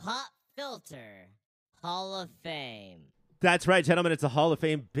the Pop Filter Hall of Fame. That's right, gentlemen. It's the Hall of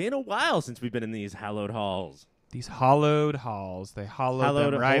Fame. Been a while since we've been in these hallowed halls. These hollowed halls. They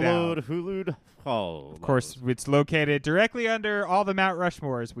hollowed them right out. Hollowed halls. Of course, it's located directly under all the Mount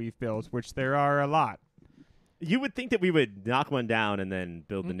Rushmores we've built, which there are a lot. You would think that we would knock one down and then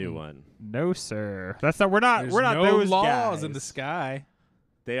build the new one. No, sir. That's not. We're not. There's we're not no those laws guys. in the sky.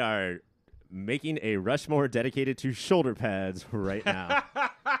 They are making a Rushmore dedicated to shoulder pads right now.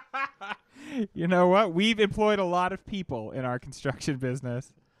 You know what? We've employed a lot of people in our construction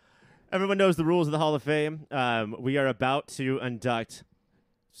business. Everyone knows the rules of the Hall of Fame. We are about to induct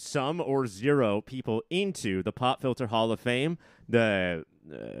some or zero people into the Pop Filter Hall of Fame, the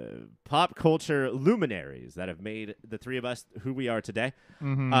pop culture luminaries that have made the three of us who we are today.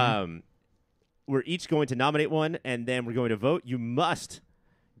 Mm-hmm. We're each going to nominate one, and then we're going to vote. You must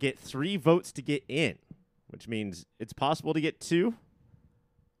get 3 votes to get in, which means it's possible to get 2,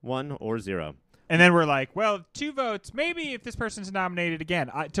 1, or 0. And then we're like, well, 2 votes. Maybe if this person's nominated again.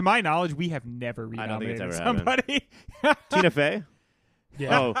 To my knowledge, we have never I don't think it's renominated ever happened. somebody. Tina Fey?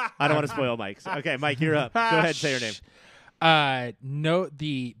 Yeah. Oh, I don't want to spoil Mike's. Okay, Mike, you're up. Go ahead, say your name. No,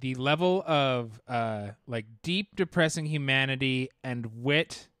 the level of like deep depressing humanity and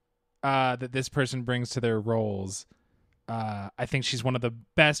wit that this person brings to their roles. I think she's one of the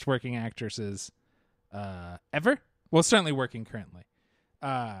best working actresses ever. Well, certainly working currently.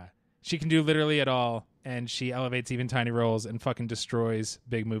 She can do literally it all, and she elevates even tiny roles and fucking destroys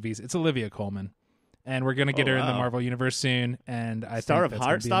big movies. It's Olivia Colman, and we're gonna get her in the Marvel universe soon. And I Star think of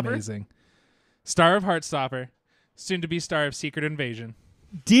that's gonna be Heartstopper? amazing. Star of Heartstopper, soon to be star of Secret Invasion.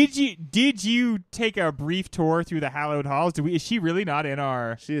 Did you take a brief tour through the hallowed halls? Is she really not in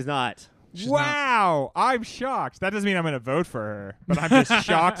our? She is not. Wow, I'm shocked. That doesn't mean I'm going to vote for her, but I'm just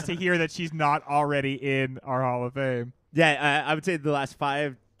shocked to hear that she's not already in our Hall of Fame. Yeah, I would say the last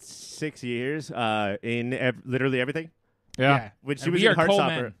 5-6 years in literally everything. Yeah. When she And was we in are coal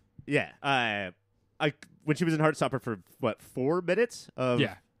Heartstopper. men. Yeah. When she was in Heartstopper for, 4 minutes of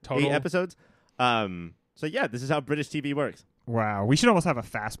Yeah, total 8 episodes? So, yeah, this is how British TV works. Wow. We should almost have a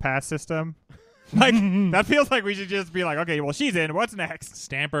fast pass system. Like, that feels like we should just be like, okay, well, she's in. What's next?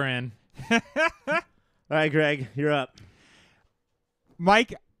 Stamp her in. All right, Greg, you're up.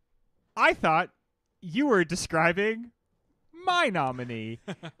 Mike, I thought you were describing my nominee.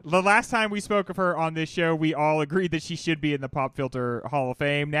 The last time we spoke of her on this show, we all agreed that she should be in the Pop Filter Hall of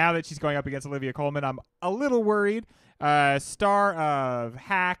Fame. Now that she's going up against Olivia Colman, I'm a little worried. Star of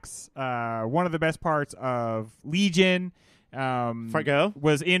Hacks, one of the best parts of Legion. Fargo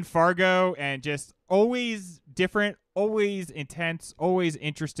was in Fargo, and just always different, always intense, always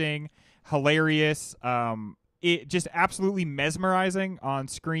interesting, hilarious. It just absolutely mesmerizing on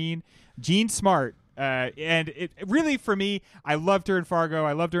screen. Jean Smart, and it really, for me, I loved her in Fargo.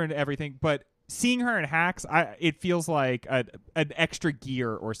 I loved her in everything, but seeing her in Hacks, it feels like an extra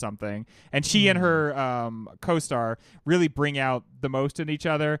gear or something. And she and her co-star really bring out the most in each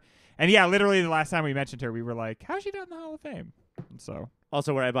other. And yeah, literally the last time we mentioned her, we were like, how's she not in the Hall of Fame? And so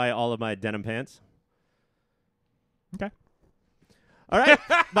Also where I buy all of my denim pants. Okay. All right,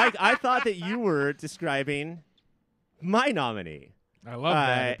 Mike, I thought that you were describing my nominee. I love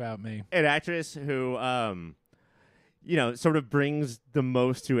that about me. An actress who, sort of brings the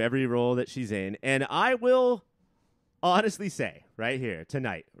most to every role that she's in. And I will honestly say right here,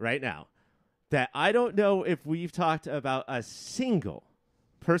 tonight, right now, that I don't know if we've talked about a single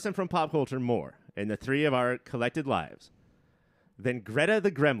person from pop culture more in the 3 of our collected lives than Greta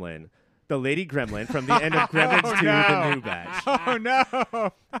the Gremlin, the lady gremlin from the end of Gremlins 2, the new batch. Oh,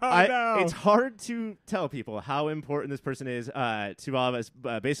 no. No. It's hard to tell people how important this person is to all of us.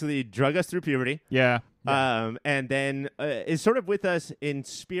 Basically, drug us through puberty. Yeah. And then is sort of with us in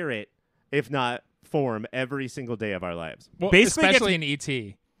spirit, if not form, every single day of our lives. Well, Basically especially in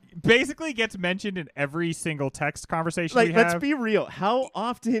E.T. Basically gets mentioned in every single text conversation Like, we have. let's be real. How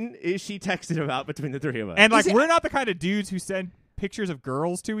often is she texted about between the 3 of us? And like, we're not the kind of dudes who send pictures of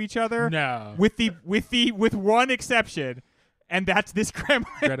girls to each other. No. With one exception, and that's this gremlin.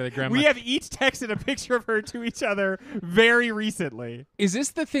 Greta the Gremlin. We have each texted a picture of her to each other very recently. Is this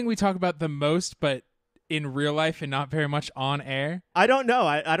the thing we talk about the most, but in real life and not very much on air? I don't know.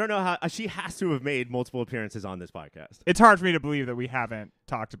 I don't know how she has to have made multiple appearances on this podcast. It's hard for me to believe that we haven't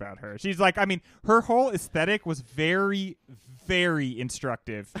talked about her. She's like, I mean, her whole aesthetic was very, very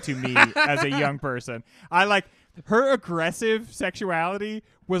instructive to me as a young person. I like her aggressive sexuality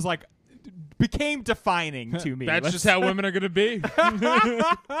was like became defining to me. That's just how women are going to be.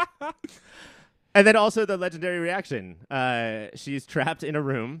 And then also the legendary reaction. She's trapped in a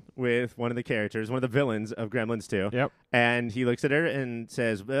room with one of the characters, one of the villains of Gremlins 2. Yep. And he looks at her and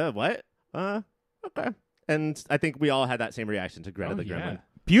says, what? Okay. And I think we all had that same reaction to Greta the Gremlin.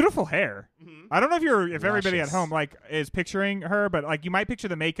 Beautiful hair. Mm-hmm. I don't know if everybody at Luscious. home like is picturing her, but like you might picture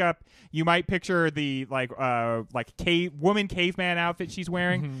the makeup, you might picture the like caveman outfit she's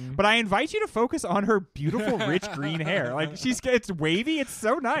wearing. Mhm. But I invite you to focus on her beautiful rich green hair. Like it's wavy, it's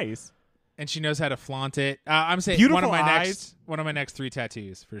so nice. And she knows how to flaunt it. I'm saying Beautiful one eyes. of my next 3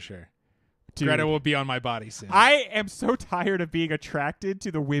 tattoos for sure. Dude. Greta will be on my body soon. I am so tired of being attracted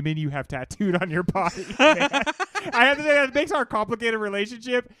to the women you have tattooed on your body. Man. I have to say that makes our complicated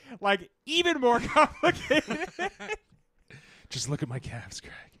relationship like even more complicated. Just look at my calves,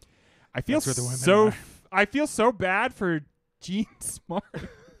 Greg. I feel That's where the women are. I feel so bad for Jean Smart.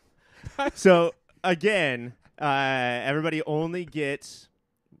 So, again, everybody only gets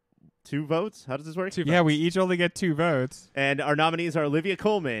 2 votes. How does this work? 2 Yeah, votes. we each only get 2 votes. And our nominees are Olivia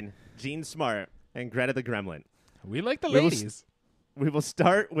Colman, Jean Smart, and Greta the Gremlin. We like the We will ladies. We will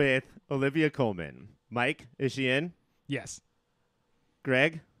start with Olivia Colman. Mike, is she in? Yes.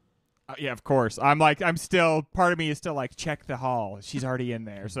 Greg? Yeah, of course. I'm still, part of me is still like, check the hall. She's already in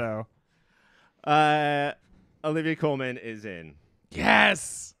there, so. Olivia Colman is in.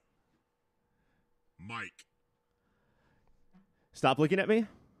 Yes. Mike. Stop looking at me. Is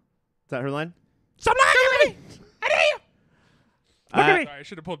that her line? Stop looking at me! I dare you! Look at me! Sorry, I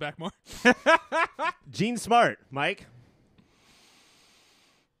should have pulled back more. Jean Smart. Mike?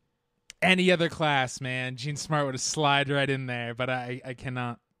 Any other class, man. Jean Smart would have slid right in there, but I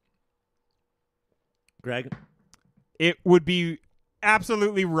cannot. Greg? It would be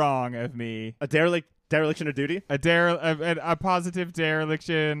absolutely wrong of me. A dereliction of duty? A positive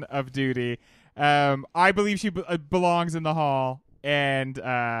dereliction of duty. I believe she belongs in the hall, and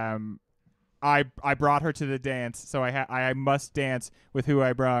I brought her to the dance, so I must dance with who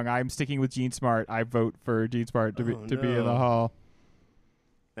I brung. I'm sticking with Jean Smart. I vote for Jean Smart to be in the no. hall.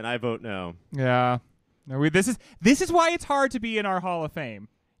 And I vote no. Yeah. No, this is why it's hard to be in our Hall of Fame.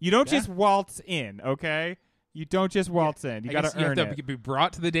 You don't just waltz in, okay? You don't just waltz in. You got to earn it. You have to be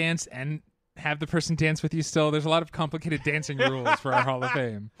brought to the dance and have the person dance with you still. There's a lot of complicated dancing rules for our Hall of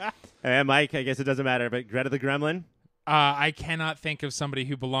Fame. Mike, I guess it doesn't matter, but Greta the Gremlin? I cannot think of somebody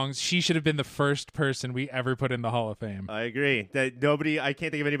who belongs. She should have been the first person we ever put in the Hall of Fame. I agree. I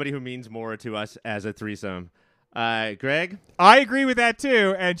can't think of anybody who means more to us as a threesome. Greg? I agree with that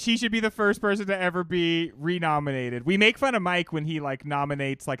too, and she should be the first person to ever be renominated. We make fun of Mike when he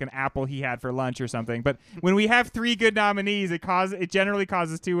nominates an apple he had for lunch or something, but when we have 3 good nominees, it generally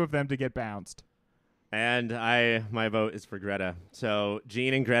causes 2 of them to get bounced. And my vote is for Greta. So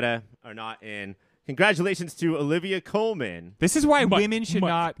Gene and Greta are not in. Congratulations to Olivia Colman. This is why women should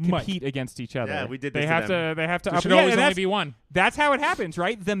not compete against each other. Yeah, we did this They to have them. to. They have to. There should always only be one. That's how it happens,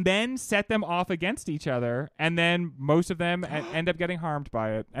 right? The men set them off against each other, and then most of them end up getting harmed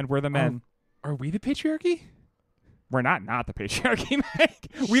by it, and we're the men. Are we the patriarchy? We're not the patriarchy,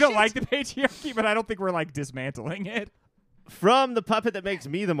 Mike. We don't like the patriarchy, but I don't think we're dismantling it. From the puppet that makes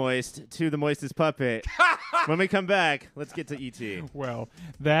me the moist to the moistest puppet. When we come back, let's get to E.T. Well,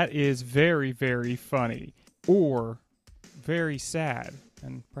 that is very, very funny. Or very sad.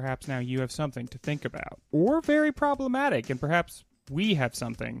 And perhaps now you have something to think about. Or very problematic, and perhaps we have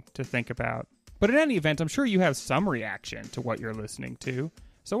something to think about. But in any event, I'm sure you have some reaction to what you're listening to.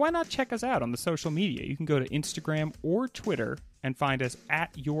 So why not check us out on the social media? You can go to Instagram or Twitter and find us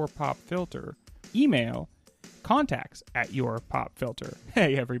at YourPopFilter. Email contacts@YourPopFilter.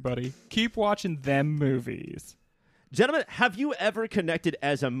 Hey, everybody. Keep watching them movies. Gentlemen, have you ever connected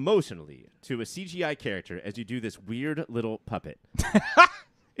as emotionally to a CGI character as you do this weird little puppet?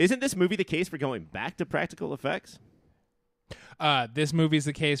 Isn't this movie the case for going back to practical effects? This movie's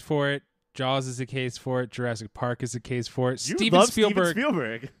the case for it. Jaws is the case for it. Jurassic Park is the case for it. You Steven love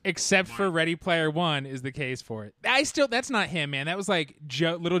Spielberg, except for Ready Player One, is the case for it. That's not him, man. That was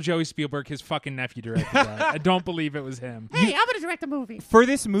little Joey Spielberg, his fucking nephew directed that. I don't believe it was him. Hey, I'm going to direct a movie. For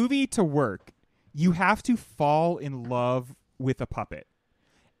this movie to work, you have to fall in love with a puppet.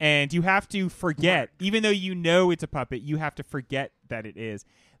 And you have to forget, even though you know it's a puppet, you have to forget that it is.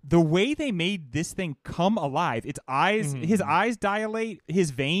 The way they made this thing come alive, its eyes, his eyes dilate,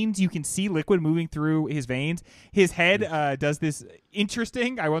 his veins, you can see liquid moving through his veins. His head does this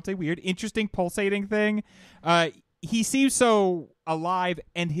interesting, I won't say weird, interesting pulsating thing. He seems so alive,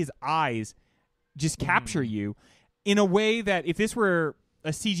 and his eyes just capture you in a way that if this were a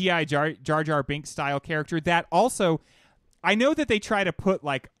CGI Jar Jar Binks style character, that also... I know that they try to put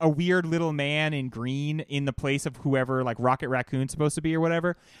a weird little man in green in the place of whoever Rocket Raccoon's supposed to be or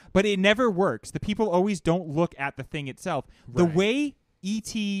whatever, but it never works. The people always don't look at the thing itself. Right. The way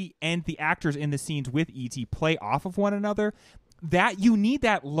E.T. and the actors in the scenes with E.T. play off of one another, that you need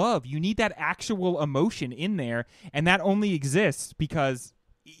that love. You need that actual emotion in there, and that only exists because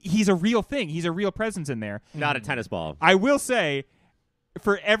he's a real thing. He's a real presence in there. Not a tennis ball. I will say...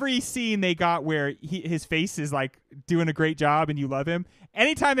 For every scene they got where his face is doing a great job and you love him,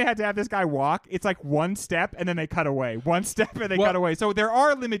 anytime they had to have this guy walk, it's one step and then they cut away. One step and they cut away. So there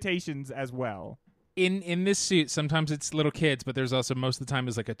are limitations as well. In this suit, sometimes it's little kids, but there's also most of the time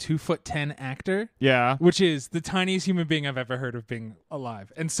is a 2'10" actor. Yeah. Which is the tiniest human being I've ever heard of being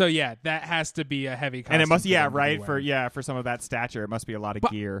alive. And so that has to be a heavy costume. And it must for some of that stature, it must be a lot of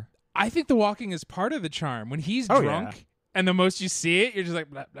gear. I think the walking is part of the charm. When he's drunk. Yeah. And the most you see it, you're just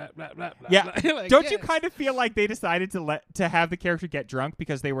blah, blah, blah, blah, blah. Yeah. Don't you kind of feel like they decided to have the character get drunk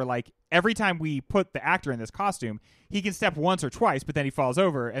because they were every time we put the actor in this costume, he can step once or twice, but then he falls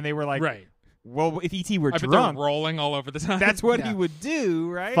over. And they were right. Well, if E.T. were I bet drunk, they're rolling all over the time. That's what he would do,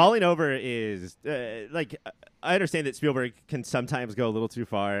 right? Falling over is I understand that Spielberg can sometimes go a little too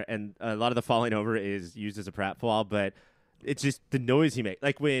far, and a lot of the falling over is used as a pratfall, but it's just the noise he makes.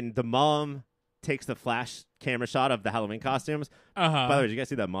 Like when the mom takes the flash camera shot of the Halloween costumes. By the way, did you guys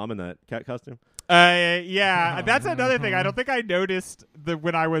see that mom in that cat costume? Yeah, that's another thing. I don't think I noticed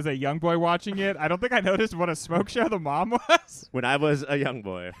when I was a young boy watching it. I don't think I noticed what a smoke show the mom was. When I was a young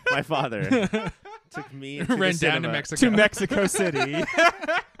boy, my father took me to ran down to Mexico City.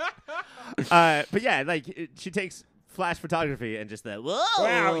 But yeah, she takes flash photography and just that. Whoa!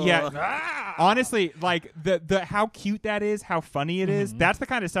 Wow, yeah. Honestly, the how cute that is, how funny it is. That's the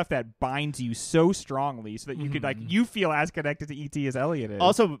kind of stuff that binds you so strongly, so that you could you feel as connected to E.T. as Elliot is.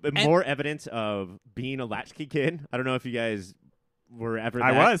 Also, more evidence of being a latchkey kid. I don't know if you guys were ever.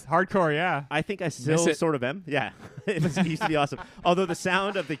 That. I was hardcore. Yeah, I think I still sort of am. Yeah, it used to be awesome. Although the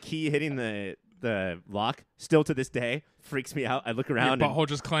sound of the key hitting the the lock. Still to this day, freaks me out. I look Your around. butthole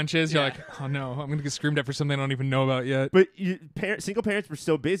just clenches. You're like, oh no, I'm gonna get screamed at for something I don't even know about yet. But single parents were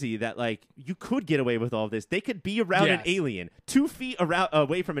so busy that like you could get away with all this. They could be around an Yes. alien, 2 feet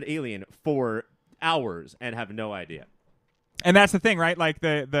away from an alien for hours and have no idea. And that's the thing, right? Like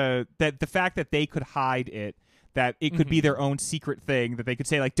the fact that they could hide it, that it could be their own secret thing, that they could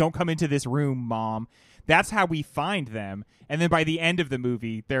say like, "Don't come into this room, Mom." That's how we find them. And then by the end of the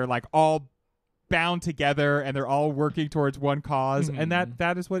movie, they're like all bound together and they're all working towards one cause, and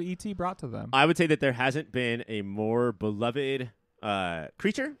that is what E.T. brought to them. I would say that there hasn't been a more beloved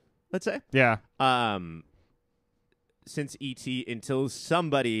creature, let's say, Yeah. since E.T. until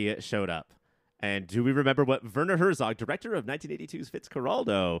somebody showed up. And do we remember what Werner Herzog, director of 1982's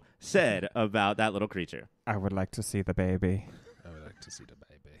Fitzcarraldo, said about that little creature? I would like to see the baby. I would like to see the baby.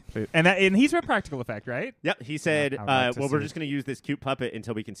 And he's a practical effect, right? Yep, he said, I would like to well, see we're it. just going to use this cute puppet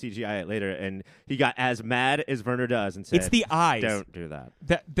until we can CGI it later. And he got as mad as Werner does and said, It's the eyes. don't do that.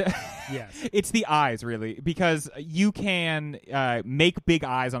 Yes. It's the eyes, really, because you can make big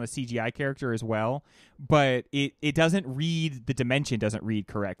eyes on a CGI character as well, but it doesn't read, the dimension doesn't read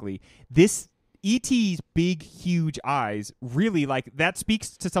correctly. This E.T.'s big, huge eyes really, like, that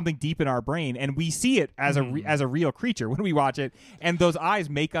speaks to something deep in our brain, and we see it as a real creature when we watch it, and those eyes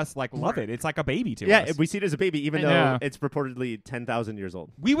make us like love it. It's like a baby to us. Yeah, we see it as a baby, even though Yeah. it's reportedly 10,000 years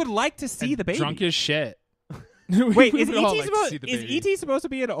old. We would like to see the baby. Drunk as shit. Wait, We is would all E.T. like to supposed see the is baby. E.T. supposed to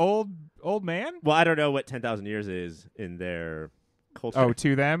be an old man? Well, I don't know what 10,000 years is in their culture. Oh,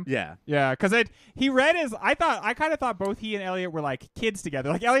 to them? Yeah. Yeah, because he read as I kind of thought both he and Elliot were like kids together.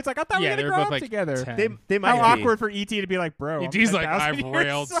 Like Elliot's like, I thought we Yeah, were they gonna were grow both up like together. 10. They might How be. awkward for ET to be like, bro. E.T.'s like, 10,000 I've years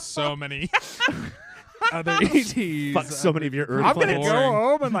railed old. so many other E.T.s. Fuck so many of your Earth I'm gonna planets. go boring.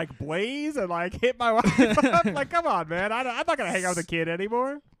 home and like blaze and like hit my wife up. Like, come on, man. I'm not gonna hang out with a kid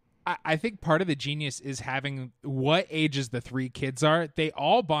anymore. I think part of the genius is having what ages the 3 kids are. They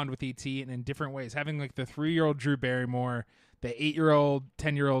all bond with E.T. and in different ways. Having like the 3-year-old Drew Barrymore, the 8-year-old,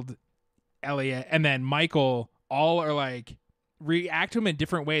 10-year-old Elliot, and then Michael all are like react to him in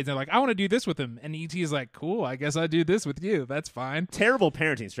different ways. They're like, I want to do this with him. And E.T. is like, cool, I guess I'll do this with you. That's fine. Terrible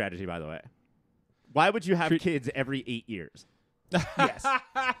parenting strategy, by the way. Why would you have kids every 8 years? Yes.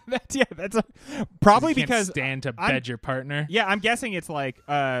 that's probably You can't because stand to I'm- bed your partner. Yeah, I'm guessing it's like,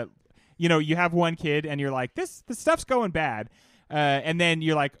 you have one kid and you're like, this stuff's going bad. And then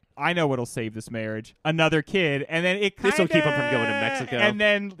you're like, I know what'll save this marriage. Another kid. And then it This'll keep 'em from going to Mexico. And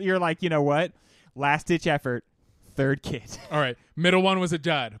then you're like, you know what? Last ditch effort. Third kid. All right. Middle one was a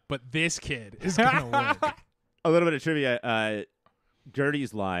dud, but this kid is going to work. A little bit of trivia.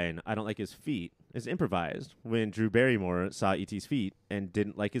 Gertie's line, I don't like his feet, is improvised when Drew Barrymore saw E.T.'s feet and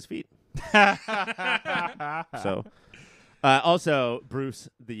didn't like his feet. So, also, Bruce,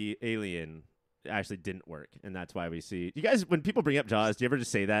 the alien, actually didn't work, and that's why we see... You guys, when people bring up Jaws, do you ever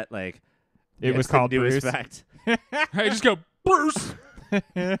just say that? Like, It was the called newest Bruce. fact. I just go, Bruce.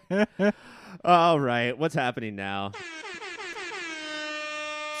 All right, what's happening now?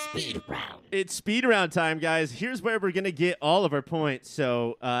 Speed round. It's speed round time, guys. Here's where we're going to get all of our points.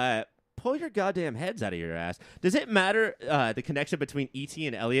 So, pull your goddamn heads out of your ass. Does it matter the connection between E.T.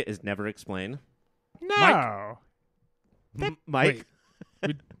 and Elliot is never explained? No. Mike?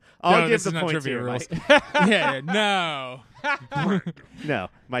 Wait. I'll No, give this the is not points trivia here, rules. Mike. Yeah, no. No,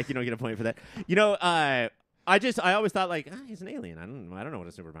 Mike, you don't get a point for that. You know, I always thought like he's an alien. I don't know what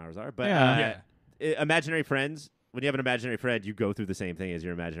his superpowers are, but imaginary friends. When you have an imaginary friend, you go through the same thing as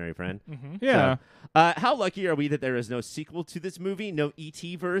your imaginary friend. Yeah. So, how lucky are we that there is no sequel to this movie? No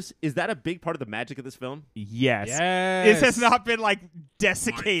E.T. verse? Is that a big part of the magic of this film? Yes. Yes. This has not been like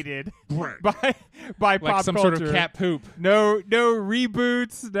desiccated by like pop some culture. sort of cat poop. No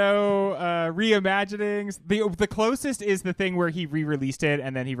reboots, no reimaginings. The closest is the thing where he re-released it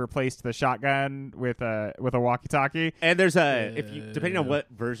and then he replaced the shotgun with a walkie-talkie. And there's if you depending on what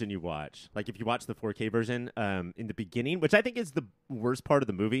version you watch, like if you watch the 4K version, in the beginning, which I think is the worst part of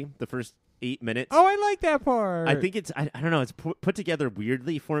the movie, the first 8 minutes. Oh, I like that part. I think it's I don't know, it's put together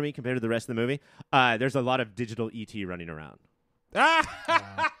weirdly for me compared to the rest of the movie. There's a lot of digital ET running around.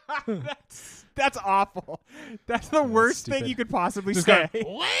 That's awful. That's the worst thing stupid. you could possibly Just say.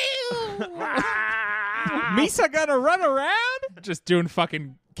 Ah. Misa gonna run around? Just doing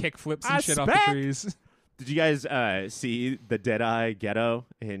fucking kick flips and I shit off the spec. trees. Did you guys see the Deadeye Ghetto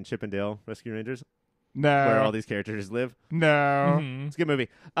in Chippendale Rescue Rangers, No. where all these characters live? No. Mhm. It's a good movie.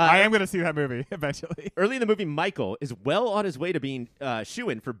 I am gonna see that movie eventually. Early in the movie, Michael is well on his way to being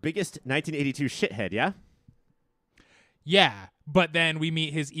shoo-in for biggest 1982 shithead, yeah? Yeah, but then we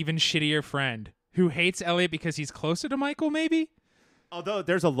meet his even shittier friend who hates Elliot because he's closer to Michael, maybe? Although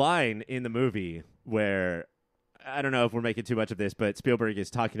there's a line in the movie where, I don't know if we're making too much of this, but Spielberg is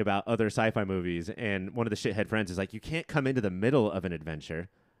talking about other sci-fi movies, and one of the shithead friends is like, you can't come into the middle of an adventure.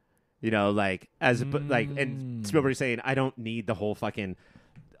 You know, like, and Spielberg's saying, I don't need the whole fucking,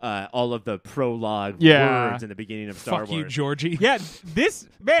 all of the prologue words in the beginning of Star Wars. Fuck you, Georgie. Yeah, this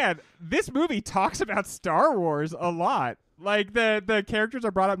movie talks about Star Wars a lot. Like, the characters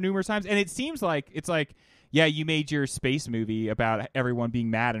are brought up numerous times, and it seems like it's like, yeah, you made your space movie about everyone being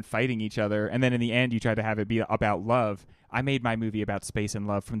mad and fighting each other, and then in the end you tried to have it be about love. I made my movie about space and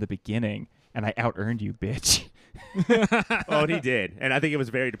love from the beginning, and I out-earned you, bitch. Oh, and he did. And I think it was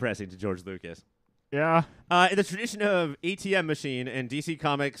very depressing to George Lucas. Yeah. In the tradition of ATM Machine and DC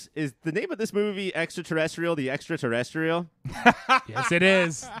Comics, is the name of this movie Extra-Terrestrial, the Extra-Terrestrial? Yes, it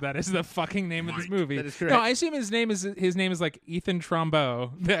is. That is the fucking name of this movie. That is correct. No, I assume his name is like Ethan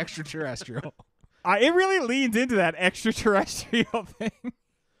Trombeau, the Extra-Terrestrial. It really leans into that extraterrestrial thing.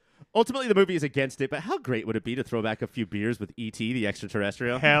 Ultimately, the movie is against it, but how great would it be to throw back a few beers with E.T., the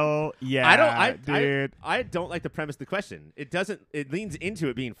Extraterrestrial? Hell yeah, dude. I don't like the premise of the question. It leans into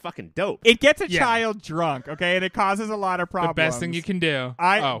it being fucking dope. It gets a child drunk, okay, and it causes a lot of problems. The best thing you can do.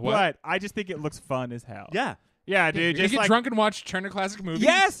 But I just think it looks fun as hell. Yeah. Yeah, dude. You Just get drunk and watch Turner Classic Movies?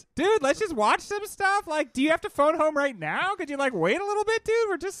 Yes, dude. Let's just watch some stuff. Like, do you have to phone home right now? Could you, like, wait a little bit, dude?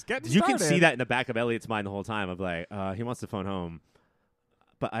 We're just getting You started. can see that in the back of Elliot's mind the whole time of like, he wants to phone home,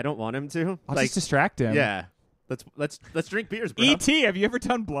 but I don't want him to. I'll like, just distract him. Yeah. Let's drink beers, bro. E.T., have you ever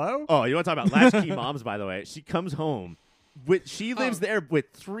done blow? Oh, you want to talk about latchkey moms, by the way? She comes home. She lives there with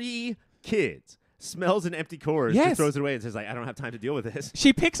 3 kids. Smells an empty Coors, just throws it away and says, like, I don't have time to deal with this.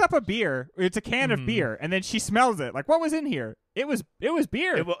 She picks up a beer. It's a can of beer, and then she smells it. Like, what was in here? It was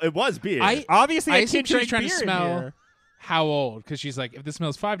beer. It was beer. Obviously, I a assume kid she's drank trying to beer in smell here. how old, because she's like, if this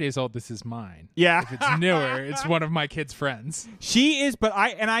smells 5 days old, this is mine. Yeah. If it's newer, it's one of my kids' friends. She is, but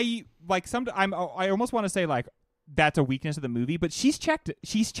I almost want to say, like, that's a weakness of the movie, but she's checked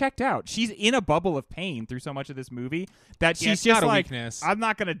out. She's in a bubble of pain through so much of this movie that she's it's just not a like, weakness. I'm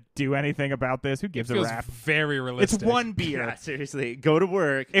not gonna do anything about this. Who gives a Feels rap? very realistic. It's one beer. Yeah, seriously. Go to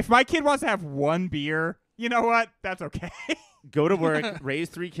work. If my kid wants to have one beer, you know what? That's okay. Go to work. Raise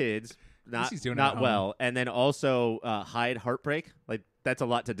 3 kids. he's doing it Not at well. And then also hide heartbreak. Like, that's a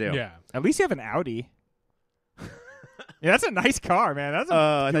lot to do. Yeah. At least you have an Audi. Yeah, that's a nice car, man. That's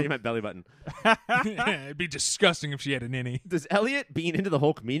I thought you meant belly button. It'd be disgusting if she had an innie. Does Elliot being into the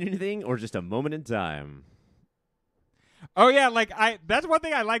Hulk mean anything, or just a moment in time? Oh yeah, like that's one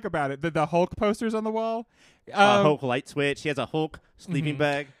thing I like about it. The Hulk posters on the wall. Hulk light switch. He has a Hulk sleeping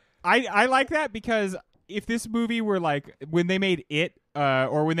bag. I like that because if this movie were like when they made it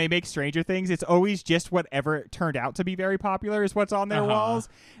or when they make Stranger Things, it's always just whatever turned out to be very popular is what's on their walls.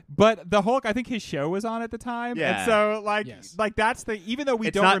 But the Hulk, I think his show was on at the time. Yeah. And so like that's the even though we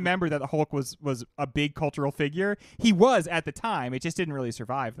It's don't not- remember that the Hulk was a big cultural figure, he was at the time. It just didn't really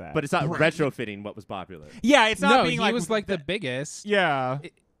survive that. But it's not retrofitting what was popular. yeah, it's not No, being he like was like the biggest. yeah.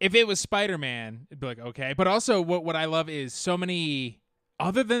 If it was Spider-Man, it'd be like, okay. But also what I love is so many,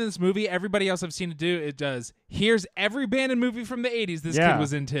 other than this movie, everybody else I've seen it do, it does, here's every band and movie from the 80s this Yeah. kid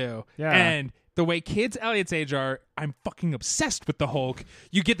was into. Yeah. And the way kids Elliot's age are, I'm fucking obsessed with the Hulk.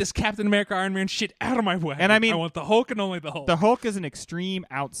 You get this Captain America, Iron Man shit out of my way. And I mean- I want the Hulk and only the Hulk. The Hulk is an extreme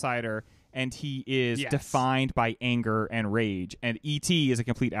outsider, and he is Yes. defined by anger and rage. And E.T. is a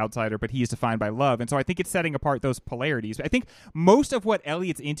complete outsider, but he is defined by love. And so I think it's setting apart those polarities. I think most of what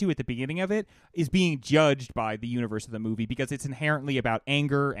Elliot's into at the beginning of it is being judged by the universe of the movie because it's inherently about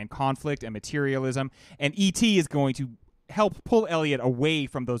anger and conflict and materialism. And E.T. is going to help pull Elliot away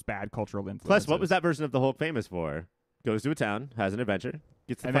from those bad cultural influences. Plus, what was that version of the Hulk famous for? Goes to a town, has an adventure,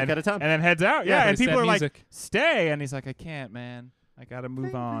 gets the fuck out of town. And then heads out. Yeah, Yeah, but and it's people that are like, music. stay. And he's like, I can't, man. I got to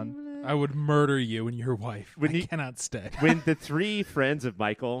move on. I would murder you and your wife. When I you- cannot stay. When the 3 friends of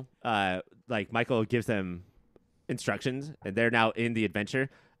Michael, like Michael gives them instructions, and they're now in the adventure,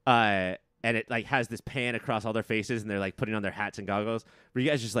 and it like has this pan across all their faces, and they're like putting on their hats and goggles. Were you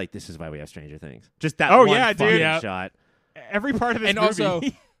guys just like, this is why we have Stranger Things? Just that Oh, one yeah, dude. fucking Yeah. shot. Every part of this And movie. also,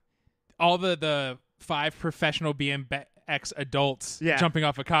 all the 5 professional BMX adults Yeah. jumping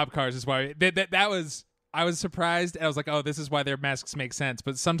off of cop cars is why that was. I was surprised. I was like, oh, this is why their masks make sense.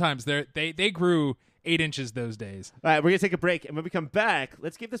 But sometimes they grew 8 inches those days. All right, we're going to take a break, and when we come back,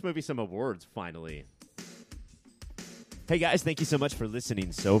 let's give this movie some awards, finally. Hey, guys, thank you so much for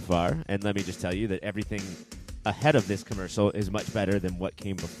listening so far, and let me just tell you that everything ahead of this commercial is much better than what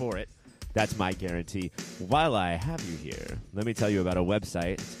came before it. That's my guarantee. While I have you here, let me tell you about a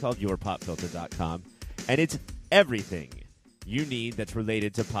website. It's called yourpopfilter.com, and it's everything you need that's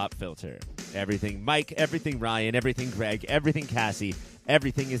related to Pop Filter. Everything Mike, everything Ryan, everything Greg, everything Cassie,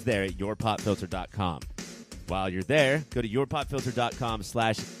 everything is there at yourpopfilter.com. While you're there, go to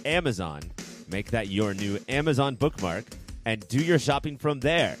yourpopfilter.com/Amazon. Make that your new Amazon bookmark and do your shopping from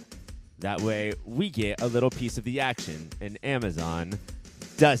there. That way, we get a little piece of the action and Amazon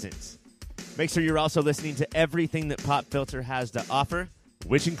doesn't. Make sure you're also listening to everything that Pop Filter has to offer,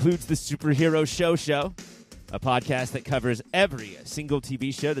 which includes the Superhero Show, a podcast that covers every single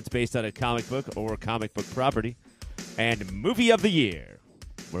TV show that's based on a comic book or comic book property, and Movie of the Year,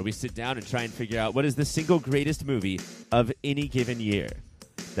 where we sit down and try and figure out what is the single greatest movie of any given year.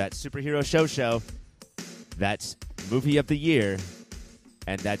 That's Superhero Show, that's Movie of the Year,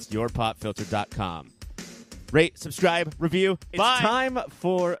 and that's yourpopfilter.com. Rate, subscribe, review. It's time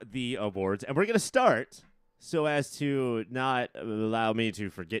for the awards, and we're going to start, so as to not allow me to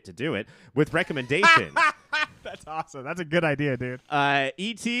forget to do it, with recommendations. That's awesome. That's a good idea, dude.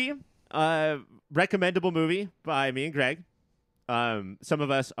 E.T., recommendable movie by me and Greg. Some of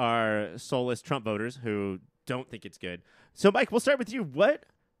us are soulless Trump voters who don't think it's good. So, Mike, we'll start with you. What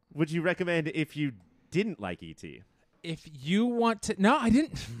would you recommend if you didn't like E.T.? If you want to, no, I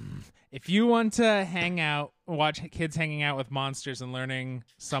didn't. If you want to hang out, watch kids hanging out with monsters and learning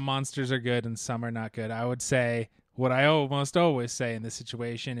some monsters are good and some are not good, I would say what I almost always say in this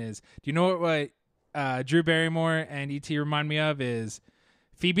situation is, do you know what Drew Barrymore and E.T. remind me of is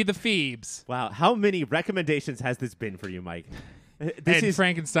Phoebe the Phoebes. Wow, how many recommendations has this been for you, Mike? This is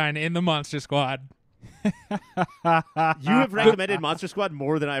Frankenstein in the Monster Squad. You have recommended Monster Squad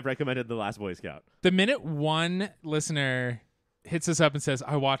more than I've recommended The Last Boy Scout. The minute one listener hits us up and says,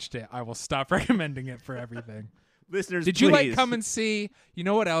 I watched it, I will stop recommending it for everything. Listeners, did please. you like come and see? You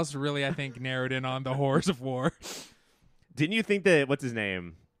know what else really I think narrowed in on the horrors of war? Didn't you think that, what's his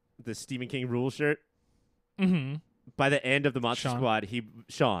name? The Stephen King rule shirt? Mm-hmm. By the end of the Monster Squad,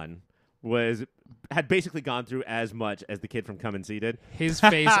 Sean had basically gone through as much as the kid from Come and See did. His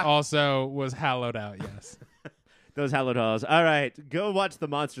face also was hollowed out, yes. Those hallowed halls. All right, go watch the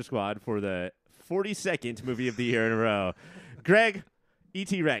Monster Squad for the 42nd movie of the year in a row. Greg,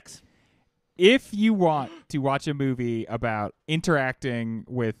 E.T. Rex. If you want to watch a movie about interacting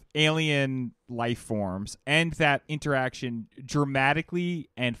with alien life forms and that interaction dramatically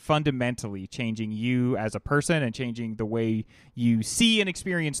and fundamentally changing you as a person and changing the way you see and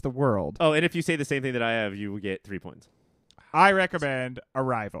experience the world. Oh, and if you say the same thing that I have, you will get 3 points. I recommend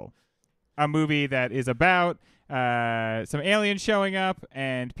Arrival, a movie that is about some aliens showing up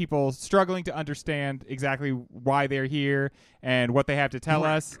and people struggling to understand exactly why they're here and what they have to tell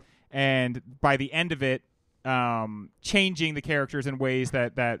us. And by the end of it, changing the characters in ways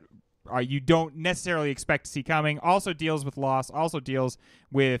that you don't necessarily expect to see coming. Also deals with loss. Also deals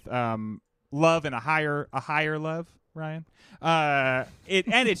with love and a higher love. Ryan, and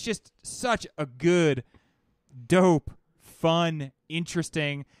it's just such a good, dope, fun,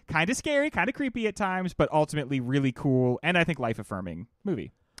 interesting, kind of scary, kind of creepy at times, but ultimately really cool and I think life affirming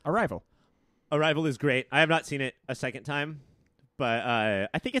movie. Arrival. Arrival is great. I have not seen it a second time. But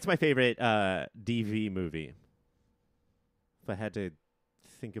I think it's my favorite DV movie. If I had to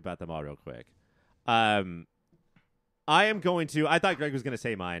think about them all real quick. I thought Greg was going to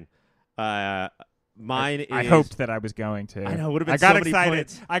say mine. Mine is... I hoped that I was going to. I know, it would have been I got so many excited.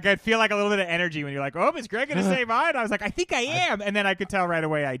 points. I could feel like a little bit of energy when you're like, oh, is Greg going to say mine? I was like, I think I am. And then I could tell right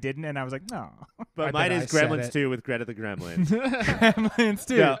away I didn't. And I was like, no. But mine is Gremlins 2 with Greta the Gremlin. Gremlins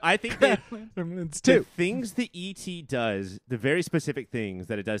 2. No, I think that Gremlins the 2. things that E.T. does, the very specific things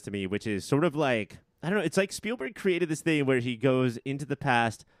that it does to me, which is sort of like, I don't know, it's like Spielberg created this thing where he goes into the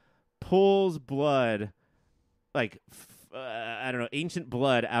past, pulls blood, like, I don't know, ancient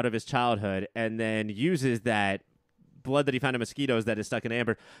blood out of his childhood, and then uses that blood that he found in mosquitoes that is stuck in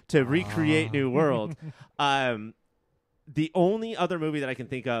amber to recreate New World. The only other movie that I can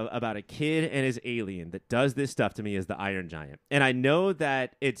think of about a kid and his alien that does this stuff to me is The Iron Giant. And I know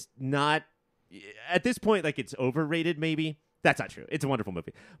that it's not, at this point, like it's overrated maybe. That's not true. It's a wonderful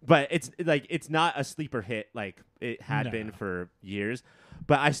movie. But it's not a sleeper hit like it had been for years.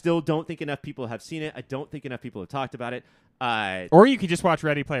 But I still don't think enough people have seen it. I don't think enough people have talked about it. Or you could just watch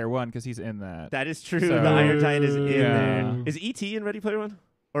Ready Player One because he's in that. That is true. So, the Iron Giant is in yeah. there. Is E.T. in Ready Player One?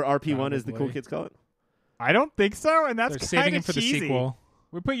 Or RP1 as the cool kids call it? I don't think so, and that's They're saving him for cheesy. the sequel.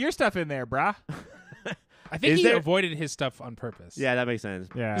 We put your stuff in there, brah. I think Is he there- avoided his stuff on purpose. Yeah, that makes sense.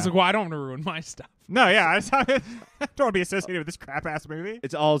 Yeah. He's like, well, I don't want to ruin my stuff. No, yeah. I don't want to be associated with this crap ass movie.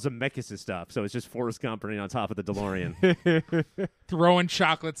 It's all Zemeckis' stuff, so it's just Forrest Gump running on top of the DeLorean. Throwing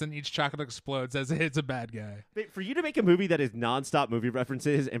chocolates and each chocolate explodes as it hits a bad guy. For you to make a movie that is nonstop movie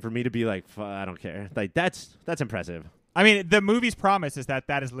references, and for me to be like, I don't care, like that's impressive. I mean, the movie's promise is that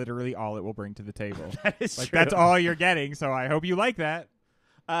is literally all it will bring to the table. That is like true. that's all you're getting. So I hope you like that.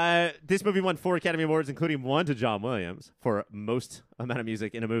 This movie won 4 Academy Awards, including 1 to John Williams for most amount of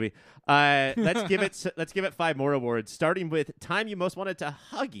music in a movie. Let's give it 5 more awards, starting with time you most wanted to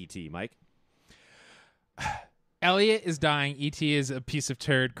hug E.T. Mike. Elliot is dying. E.T. is a piece of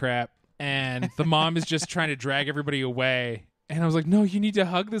turd crap, and the mom is just trying to drag everybody away. And I was like, no, you need to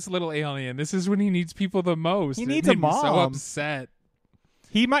hug this little alien. This is when he needs people the most. He It needs made a me so mom. upset.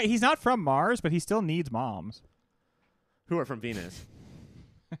 He's not from Mars, but he still needs moms. Who are from Venus.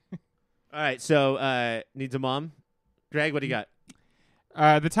 All right, so needs a mom. Greg, what do you got?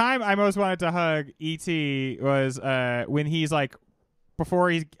 The time I most wanted to hug E.T. was when he's like, before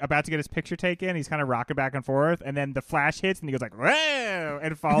he's about to get his picture taken, he's kind of rocking back and forth, and then the flash hits, and he goes like, whoa,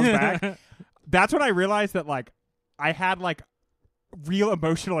 and falls back. That's when I realized that like I had like real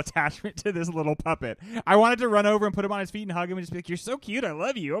emotional attachment to this little puppet. I wanted to run over and put him on his feet and hug him and just be like, you're so cute, I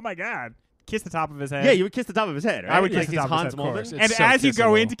love you, oh my god. Kiss the top of his head. Yeah, you would kiss the top of his head, right? I would Like kiss the he's top of his Hans head, of Moleman? course. And It's so as you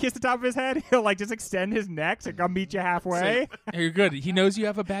go kissable. in to kiss the top of his head, he'll like just extend his neck to come meet you halfway. You're good. He knows you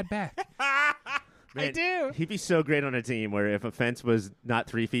have a bad back. I Man, do. He'd be so great on a team where if a fence was not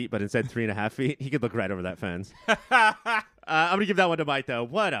 3 feet, but instead 3.5 feet, he could look right over that fence. I'm going to give that one to Mike, though.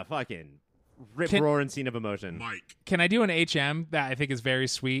 What a fucking rip-roaring scene of emotion. Mike. Can I do an HM that I think is very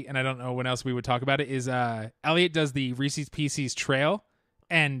sweet, and I don't know when else we would talk about it, is Elliot does the Reese's Pieces trail,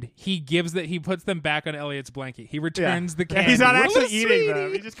 and he puts them back on Elliot's blanket. He returns the candy. He's not What a actually eating them.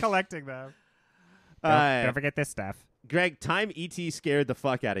 sweetie. He's just collecting them. Uh, Don't forget this stuff. Greg, time E.T. scared the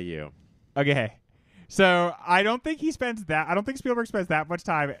fuck out of you. Okay. So I don't think Spielberg spends that much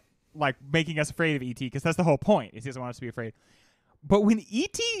time like making us afraid of E.T. because that's the whole point. Is he doesn't want us to be afraid. But when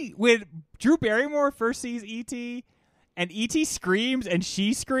Drew Barrymore first sees E.T. and E.T. screams and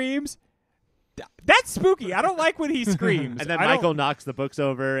she screams, that's spooky. I don't like when he screams. And then I don't- Michael knocks the books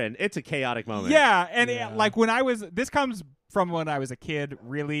over, and it's a chaotic moment. Yeah, and Yeah. like this comes from when I was a kid.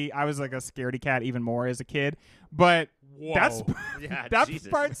 Really, I was like a scaredy cat even more as a kid. But Whoa. Yeah, that Jesus.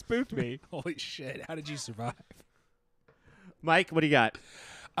 part spooked me. Holy shit. How did you survive? Mike, what do you got?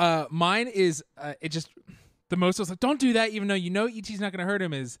 Mine is the most was like, don't do that, even though you know E.T.'s not going to hurt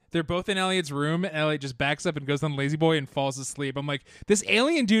him, is they're both in Elliot's room, and Elliot just backs up and goes on Lazy Boy and falls asleep. I'm like, this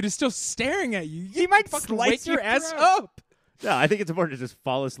alien dude is still staring at you. He might fucking slice wake your your ass throat. up. No, I think it's important to just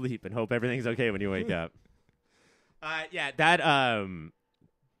fall asleep and hope everything's okay when you wake up. Yeah, that I'm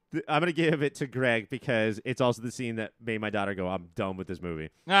gonna give it to Greg because it's also the scene that made my daughter go, "I'm done with this movie."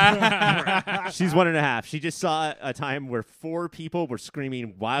 She's 1.5. She just saw a time where 4 people were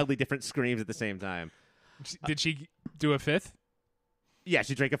screaming wildly different screams at the same time. Did she do a fifth? Yeah,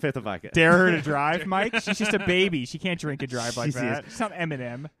 she drank a 5th of vodka. Dare her to drive, Mike? She's just a baby. She can't drink and drive like Jesus. that. She's not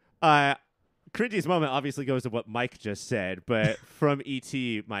Eminem. Cringiest moment obviously goes to what Mike just said, but from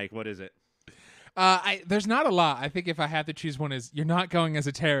E.T., Mike, what is it? There's not a lot. I think if I had to choose one, is you're not going as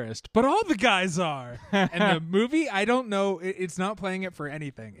a terrorist, but all the guys are. And the movie, I don't know. It's not playing it for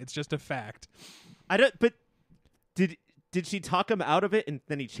anything. It's just a fact. I don't. But did she talk him out of it and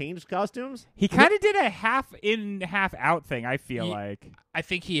then he changed costumes? He kind of did a half in, half out thing, I feel like. I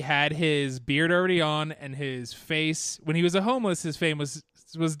think he had his beard already on, and his face, when he was a homeless, his face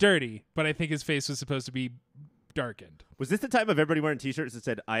was dirty, but I think his face was supposed to be darkened. Was this the time of everybody wearing T-shirts that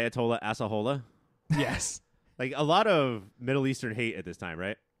said Ayatollah Asahola? Yes. Like a lot of Middle Eastern hate at this time,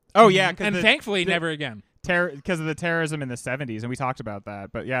 right? Oh, yeah. And thankfully, never again. Because of the terrorism in the 70s, and we talked about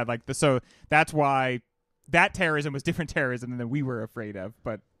that. But yeah, so that's why that terrorism was different terrorism than we were afraid of,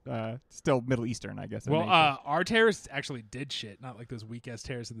 but still Middle Eastern, I guess. in Well, nature. our terrorists actually did shit, not like those weak-ass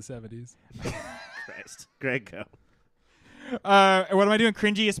terrorists in the 70s. Christ. Greg, go. What am I doing?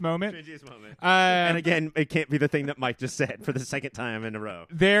 Cringiest moment? Cringiest moment. And And again, it can't be the thing that Mike just said for the second time in a row.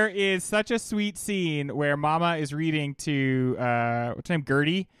 there is such a sweet scene where Mama is reading to what's her name,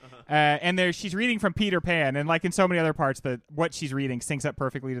 Gertie, and she's reading from Peter Pan, and like in so many other parts, what she's reading syncs up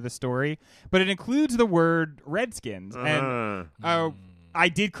perfectly to the story. But it includes the word Redskins, and I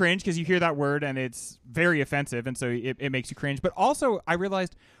did cringe because you hear that word and it's very offensive, and so it makes you cringe. But also, I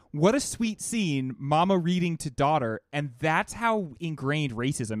realized what a sweet scene, Mama reading to daughter, and that's how ingrained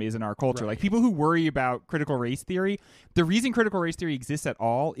racism is in our culture. Right. Like people who worry about critical race theory, the reason critical race theory exists at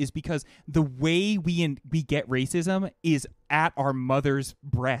all is because the way we get racism is at our mother's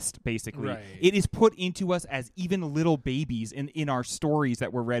breast, basically. Right. It is put into us as even little babies in our stories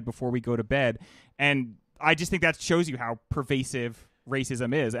that were read before we go to bed, and I just think that shows you how pervasive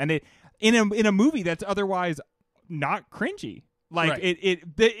racism is, and it in a movie that's otherwise not cringy. Like Right. it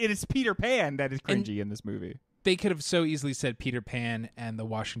is Peter Pan that is cringy in this movie. they could have so easily said Peter Pan and the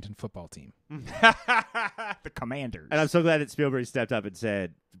Washington football team. The Commanders. And I'm so glad that Spielberg stepped up and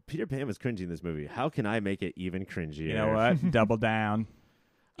said, Peter Pan was cringy in this movie. How can I make it even cringier? You know what? Double down.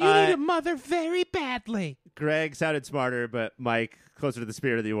 You need a mother very badly. Greg sounded smarter, but Mike closer to the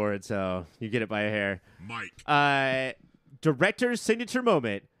spirit of the award, so you get it by a hair. Mike. Director's signature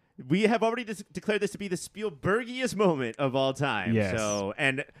moment. We have already declared this to be the Spielbergiest moment of all time. Yes. So,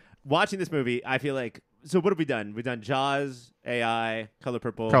 and watching this movie, I feel like, so what have we done? We've done Jaws, AI, Color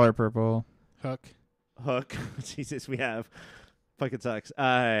Purple. Hook. Jesus, we have. Fucking sucks.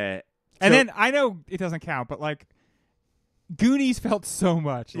 And then I know it doesn't count, but like Goonies felt so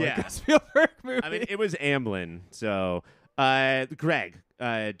much like a Spielberg movie. I mean, it was Amblin. So, Greg,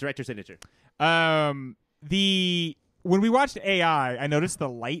 director signature. When we watched AI, I noticed the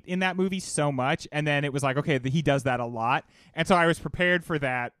light in that movie so much, and then it was like, okay, he does that a lot, and so I was prepared for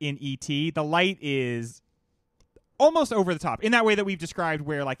that in E.T. The light is almost over the top in that way that we've described,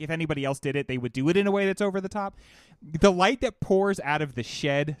 where like if anybody else did it, they would do it in a way that's over the top. The light that pours out of the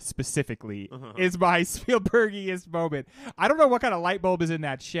shed specifically is my Spielbergiest moment. I don't know what kind of light bulb is in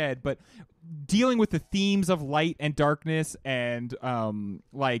that shed, but dealing with the themes of light and darkness and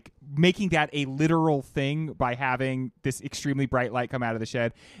like making that a literal thing by having this extremely bright light come out of the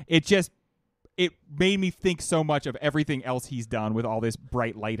shed, it made me think so much of everything else he's done with all this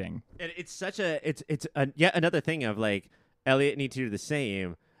bright lighting. And it's such it's yet another thing of like Elliot and E.T. are the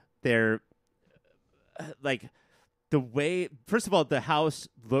same. They're like the way, first of all, the house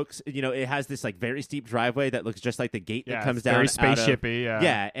looks, it has this like very steep driveway that looks just like the gate that comes down. Very spaceshipy.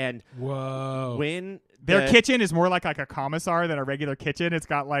 Yeah, and whoa, when their kitchen is more like a commissar than a regular kitchen. It's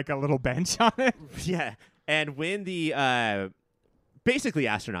got like a little bench on it. Yeah, and when the basically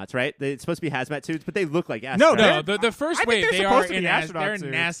astronauts, right? It's supposed to be hazmat suits, but they look like astronauts. No, the first I way think they're they supposed are to be in astronaut they're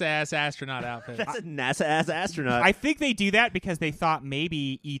suits. NASA-ass astronaut outfits. That's a NASA-ass astronaut. I think they do that because they thought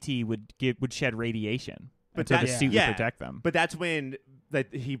maybe E.T. would shed radiation, But so the that- suit yeah. would protect them. But that's when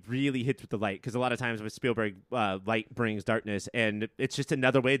he really hits with the light, because a lot of times with Spielberg, light brings darkness, and it's just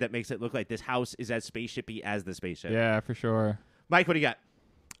another way that makes it look like this house is as spaceshipy as the spaceship. Yeah, for sure. Mike, what do you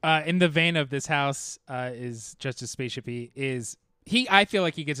got? In the vein of this house is just as spaceshipy. I feel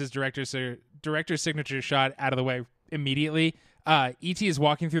like he gets his director's signature shot out of the way immediately. E.T. is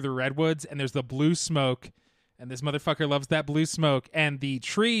walking through the redwoods, and there's the blue smoke, and this motherfucker loves that blue smoke. And the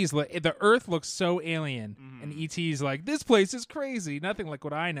trees, the earth looks so alien, and E.T.'s like, this place is crazy, nothing like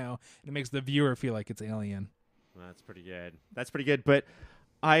what I know. And it makes the viewer feel like it's alien. Well, that's pretty good. But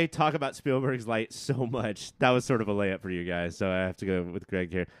I talk about Spielberg's light so much. That was sort of a layup for you guys, so I have to go with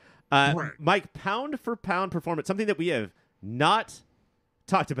Greg here. Mike, pound for pound performance, something that we have not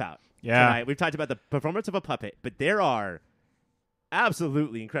talked about tonight. We've talked about the performance of a puppet, but there are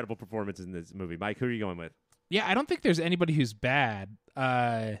absolutely incredible performances in this movie. Mike, who are you going with? Yeah, I don't think there's anybody who's bad.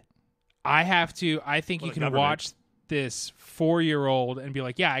 I think you can watch this 4-year-old and be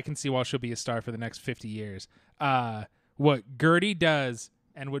like, yeah, I can see why she'll be a star for the next 50 years. What Gertie does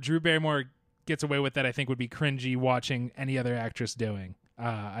and what Drew Barrymore gets away with that I think would be cringy watching any other actress doing.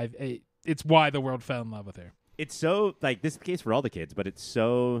 It's why the world fell in love with her. It's so, like, this is the case for all the kids, but it's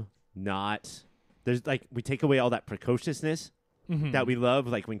so not, there's, like, we take away all that precociousness that we love,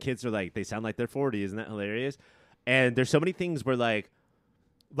 like, when kids are, like, they sound like they're 40, isn't that hilarious? And there's so many things where, like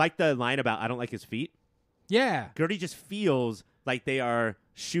the line about, I don't like his feet. Yeah. Gertie just feels like they are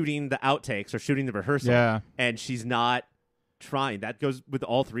shooting the outtakes or shooting the rehearsal, and she's not trying. That goes with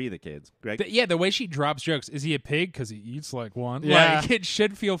all three of the kids. Greg? The way she drops jokes. Is he a pig? Because he eats like one. Yeah. Like, it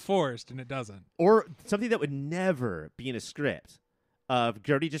should feel forced, and it doesn't. Or something that would never be in a script of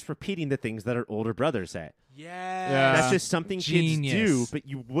Gertie just repeating the things that her older brother said. Yeah. That's just something Genius. kids do, but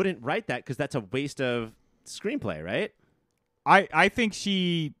you wouldn't write that because that's a waste of screenplay, right? I think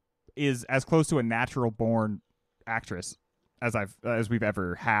she is as close to a natural born actress as we've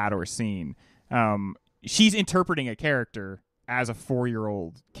ever had or seen. She's interpreting a character as a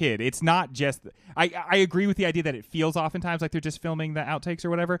 4-year-old kid. It's not just I agree with the idea that it feels oftentimes like they're just filming the outtakes or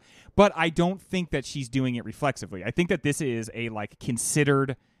whatever, but I don't think that she's doing it reflexively. I think that this is a like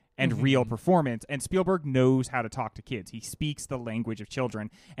considered and real performance, and Spielberg knows how to talk to kids. He speaks the language of children,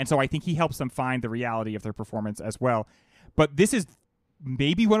 and so I think he helps them find the reality of their performance as well. But this is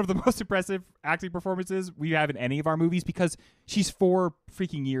maybe one of the most impressive acting performances we have in any of our movies because she's 4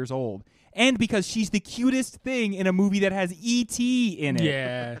 freaking years old. And because she's the cutest thing in a movie that has E.T. in it.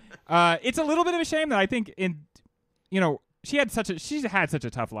 Yeah. It's a little bit of a shame that I think she's had such a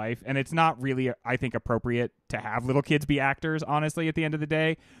tough life, and it's not really, I think, appropriate to have little kids be actors, honestly, at the end of the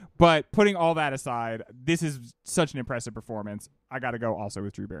day. But putting all that aside, this is such an impressive performance. I got to go also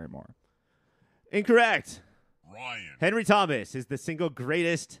with Drew Barrymore. Incorrect. Henry Thomas is the single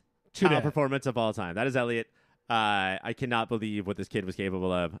greatest True child that. performance of all time. That is Elliot. I cannot believe what this kid was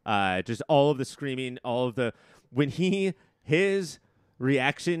capable of. Just all of the screaming, his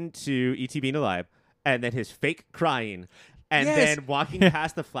reaction to E.T. being alive, and then his fake crying, and Yes. then walking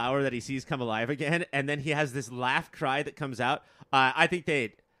past the flower that he sees come alive again, and then he has this laugh cry that comes out. I think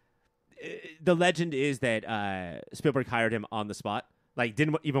the legend is that Spielberg hired him on the spot. Like,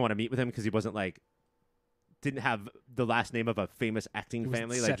 didn't even want to meet with him because he wasn't didn't have the last name of a famous acting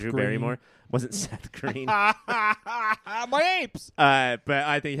family like Seth Drew Green. Barrymore. Wasn't Seth Green. My apes. But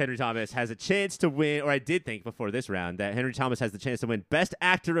I think Henry Thomas has a chance to win, or I did think before this round that Henry Thomas has the chance to win Best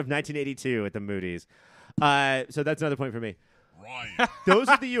Actor of 1982 at the Moody's. So that's another point for me. Those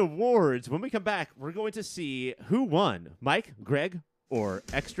are the awards. When we come back, we're going to see who won, Mike, Greg, or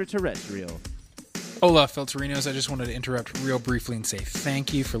Extra-Terrestrial. Hola, Filterinos. I just wanted to interrupt real briefly and say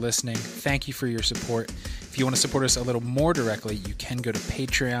thank you for listening. Thank you for your support. If you want to support us a little more directly, you can go to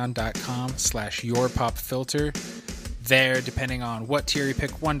patreon.com/yourpopfilter. There, depending on what tier you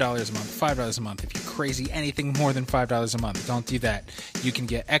pick, $1 a month, $5 a month. If you're crazy, anything more than $5 a month, don't do that. You can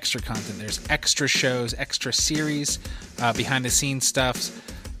get extra content. There's extra shows, extra series, behind-the-scenes stuff.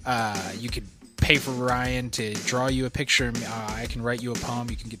 You could pay for Ryan to draw you a picture. I can write you a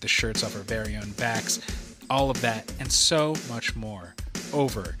poem. You can get the shirts off our very own backs. All of that and so much more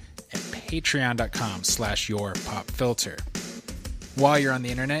over at patreon.com/yourpopfilter. While you're on the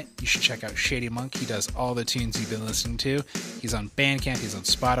internet, you should check out Shady Monk. He does all the tunes you've been listening to. He's on Bandcamp, he's on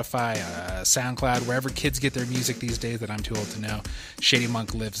Spotify, SoundCloud, wherever kids get their music these days that I'm too old to know. Shady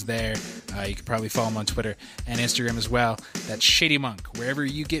Monk lives there. You can probably follow him on Twitter and Instagram as well. That's Shady Monk. Wherever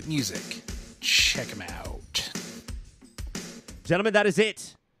you get music, check him out. Gentlemen, that is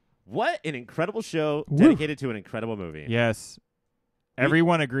it. What an incredible show dedicated to an incredible movie. Yes.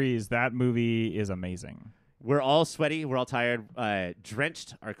 Everyone agrees that movie is amazing. We're all sweaty. We're all tired.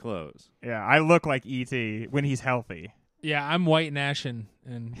 Drenched our clothes. Yeah, I look like E.T. when he's healthy. Yeah, I'm white and ashen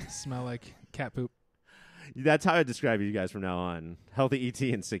and smell like cat poop. That's how I describe you guys from now on. Healthy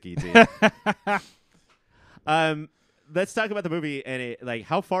E.T. and sick E.T. Let's talk about the movie and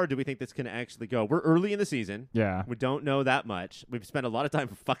how far do we think this can actually go? We're early in the season. Yeah. We don't know that much. We've spent a lot of time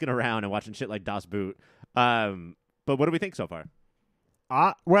fucking around and watching shit like Das Boot. But what do we think so far?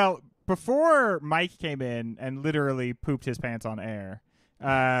 Well, before Mike came in and literally pooped his pants on air,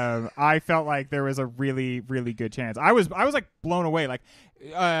 I felt like there was a really, really good chance. I was like blown away.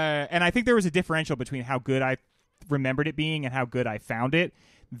 And I think there was a differential between how good I remembered it being and how good I found it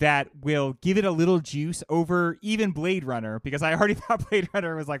that will give it a little juice over even Blade Runner, because I already thought Blade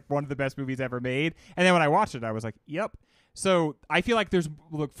Runner was like one of the best movies ever made. And then when I watched it, I was like, yep. So I feel like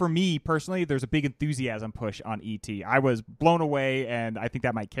for me personally, there's a big enthusiasm push on E.T. I was blown away, and I think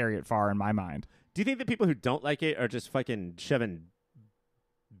that might carry it far in my mind. Do you think that people who don't like it are just fucking shoving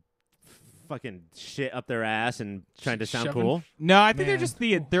fucking shit up their ass and trying to sound Shoving? cool? No, I think Man,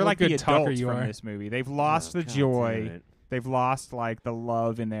 they're what like a the good talker adults you from are. this movie. They've lost the God joy. damn it. They've lost like the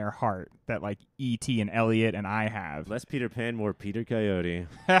love in their heart that like E.T. and Elliot and I have. Less Peter Pan, more Peter Coyote.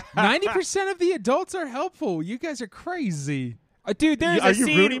 90% of the adults are helpful. You guys are crazy. Dude, there's Are a you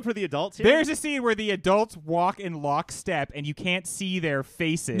scene. rooting for the adults here? There's a scene where the adults walk in lockstep and you can't see their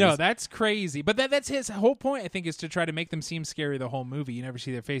faces. No, that's crazy. But that's his whole point, I think, is to try to make them seem scary the whole movie. You never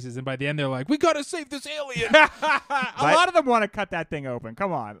see their faces. And by the end, they're like, we got to save this alien. a lot of them want to cut that thing open.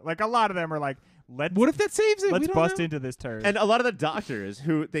 Come on. Like, a lot of them are like, What if that saves it? let's We don't bust know. into this turd. And a lot of the doctors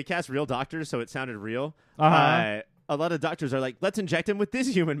who they cast real doctors, so it sounded real. Uh-huh. A lot of doctors are like, let's inject him with this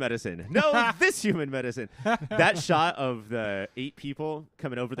human medicine. No, this human medicine. That shot of the 8 people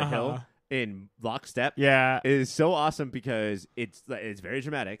coming over the hill in lockstep yeah. is so awesome because it's very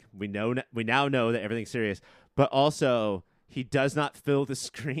dramatic. We now know that everything's serious, but also he does not fill the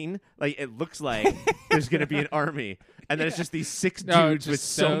screen. Like, it looks like there's going to be an army, and then it's just these 6 No, dudes with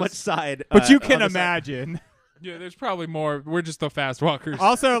just so those. much side. But you can on the side. imagine. Yeah, there's probably more. We're just the fast walkers.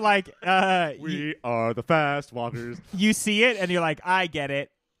 Also, like, We are the fast walkers. you see it and you're like, I get it.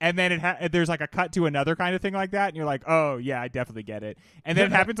 And then there's like a cut to another kind of thing like that, and you're like, oh yeah, I definitely get it. And then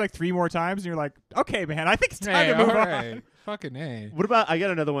it happens like 3 more times, and you're like, okay, man, I think it's time Hey, to move all on. right. Fucking A. What about, I got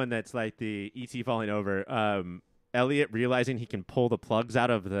another one that's like the E.T. falling over. Elliot realizing he can pull the plugs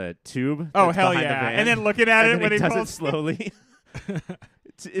out of the tube. Oh that's hell behind the yeah! van, And then looking at and it then when he he does pulls it slowly.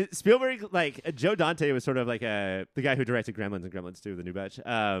 Spielberg, Joe Dante was sort of like the guy who directed Gremlins and Gremlins 2, the new batch,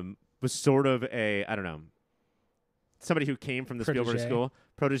 was sort of I don't know, somebody who came from the Spielberg Protege. school.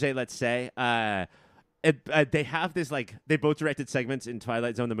 Protege, let's say. They have this, they both directed segments in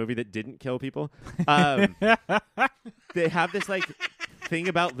Twilight Zone, the movie that didn't kill people. They have this, thing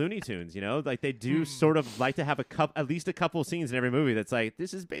about Looney Tunes, like they do sort of like to have at least a couple scenes in every movie that's like,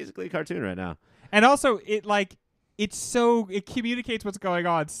 this is basically a cartoon right now. And also, it communicates what's going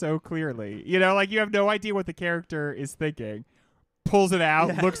on so clearly. You have no idea what the character is thinking. Pulls it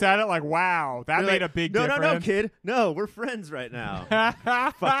out, looks at it like, wow, that made a big difference. No, kid. No, we're friends right now.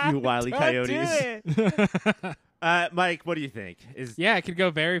 Fuck you, Wile E. Coyotes. Mike, what do you think? It could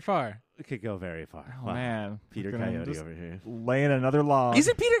go very far. It could go very far. Oh, Wow. man. Peter Coyote over here. Laying another log.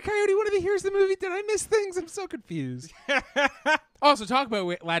 Isn't Peter Coyote one of the heroes of the movie? Did I miss things? I'm so confused. Also, talk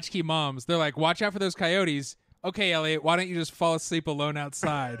about latchkey moms. They're like, watch out for those coyotes. Okay, Elliot, why don't you just fall asleep alone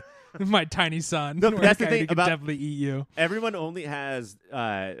outside? My tiny son. No, that's the thing could about definitely eat you. Everyone only has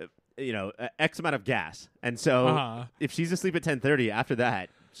X amount of gas, and so if she's asleep at 10:30, after that,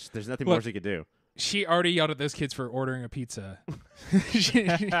 there's nothing more she could do. She already yelled at those kids for ordering a pizza. she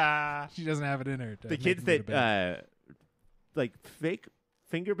doesn't have it in her. The kids that fake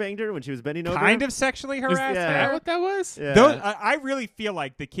finger banged her when she was bending over. Kind of sexually harassed. Is that what that was? Yeah. I really feel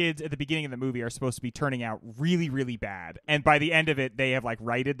like the kids at the beginning of the movie are supposed to be turning out really, really bad, and by the end of it, they have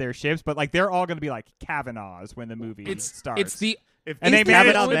righted their ships. But they're all going to be like Kavanaughs when the movie starts. It's the and they made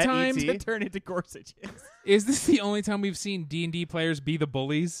it on that time ET? to turn into Gorsuches. Is this the only time we've seen D&D players be the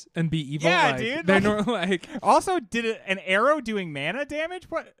bullies and be evil? Yeah, dude. They're Also, did an arrow doing mana damage?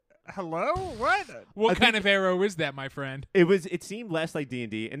 What? Hello? What? What kind of arrow is that, my friend? It seemed less like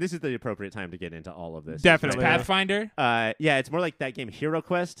D&D, and this is the appropriate time to get into all of this. Definitely. Pathfinder? It's more like that game Hero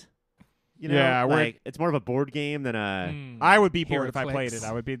Quest. Yeah, it's more of a board game than a. I would be bored if I HeroClix. played it.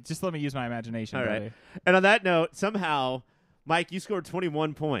 I would be. Just let me use my imagination. All right. buddy. And on that note, somehow, Mike, you scored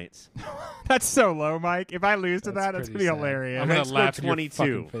 21 points. That's so low, Mike. If I lose to that, that's pretty gonna be sad. hilarious. I'm gonna scored laugh at 22.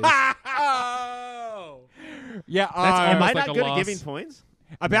 your fucking face. Oh! Yeah, Am I like not a good loss. at giving points?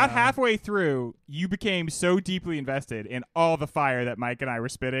 about No. halfway through, you became so deeply invested in all the fire that Mike and I were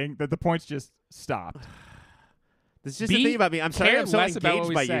spitting that the points just stopped. This is just the thing about me. I'm sorry care I'm so less about engaged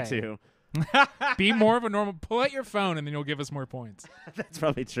what by we you say. two. Be more of a normal. Pull out your phone and then you'll give us more points. That's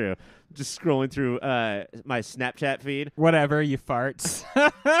probably true. Just scrolling through my Snapchat feed. Whatever, you farts.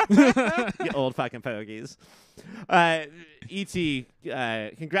 You old fucking pogies. E.T.,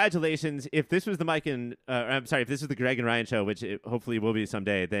 congratulations. If this was the Mike and I'm sorry, if this was the Greg and Ryan show, which it hopefully will be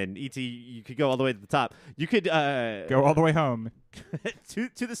someday, then E.T., you could go all the way to the top. You could Go all the way home. to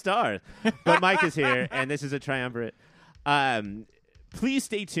the stars. But Mike is here, and this is a triumvirate. Please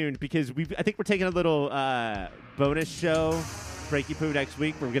stay tuned because I think we're taking a little bonus show, Breaky Poo, next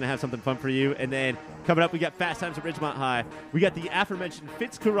week. We're going to have something fun for you. And then coming up, we got Fast Times at Ridgemont High. We got the aforementioned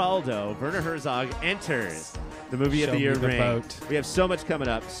Fitzcarraldo. Werner Herzog enters the movie of Show the year me the ring. boat. We have so much coming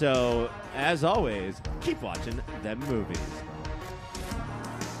up. So, as always, keep watching them movies.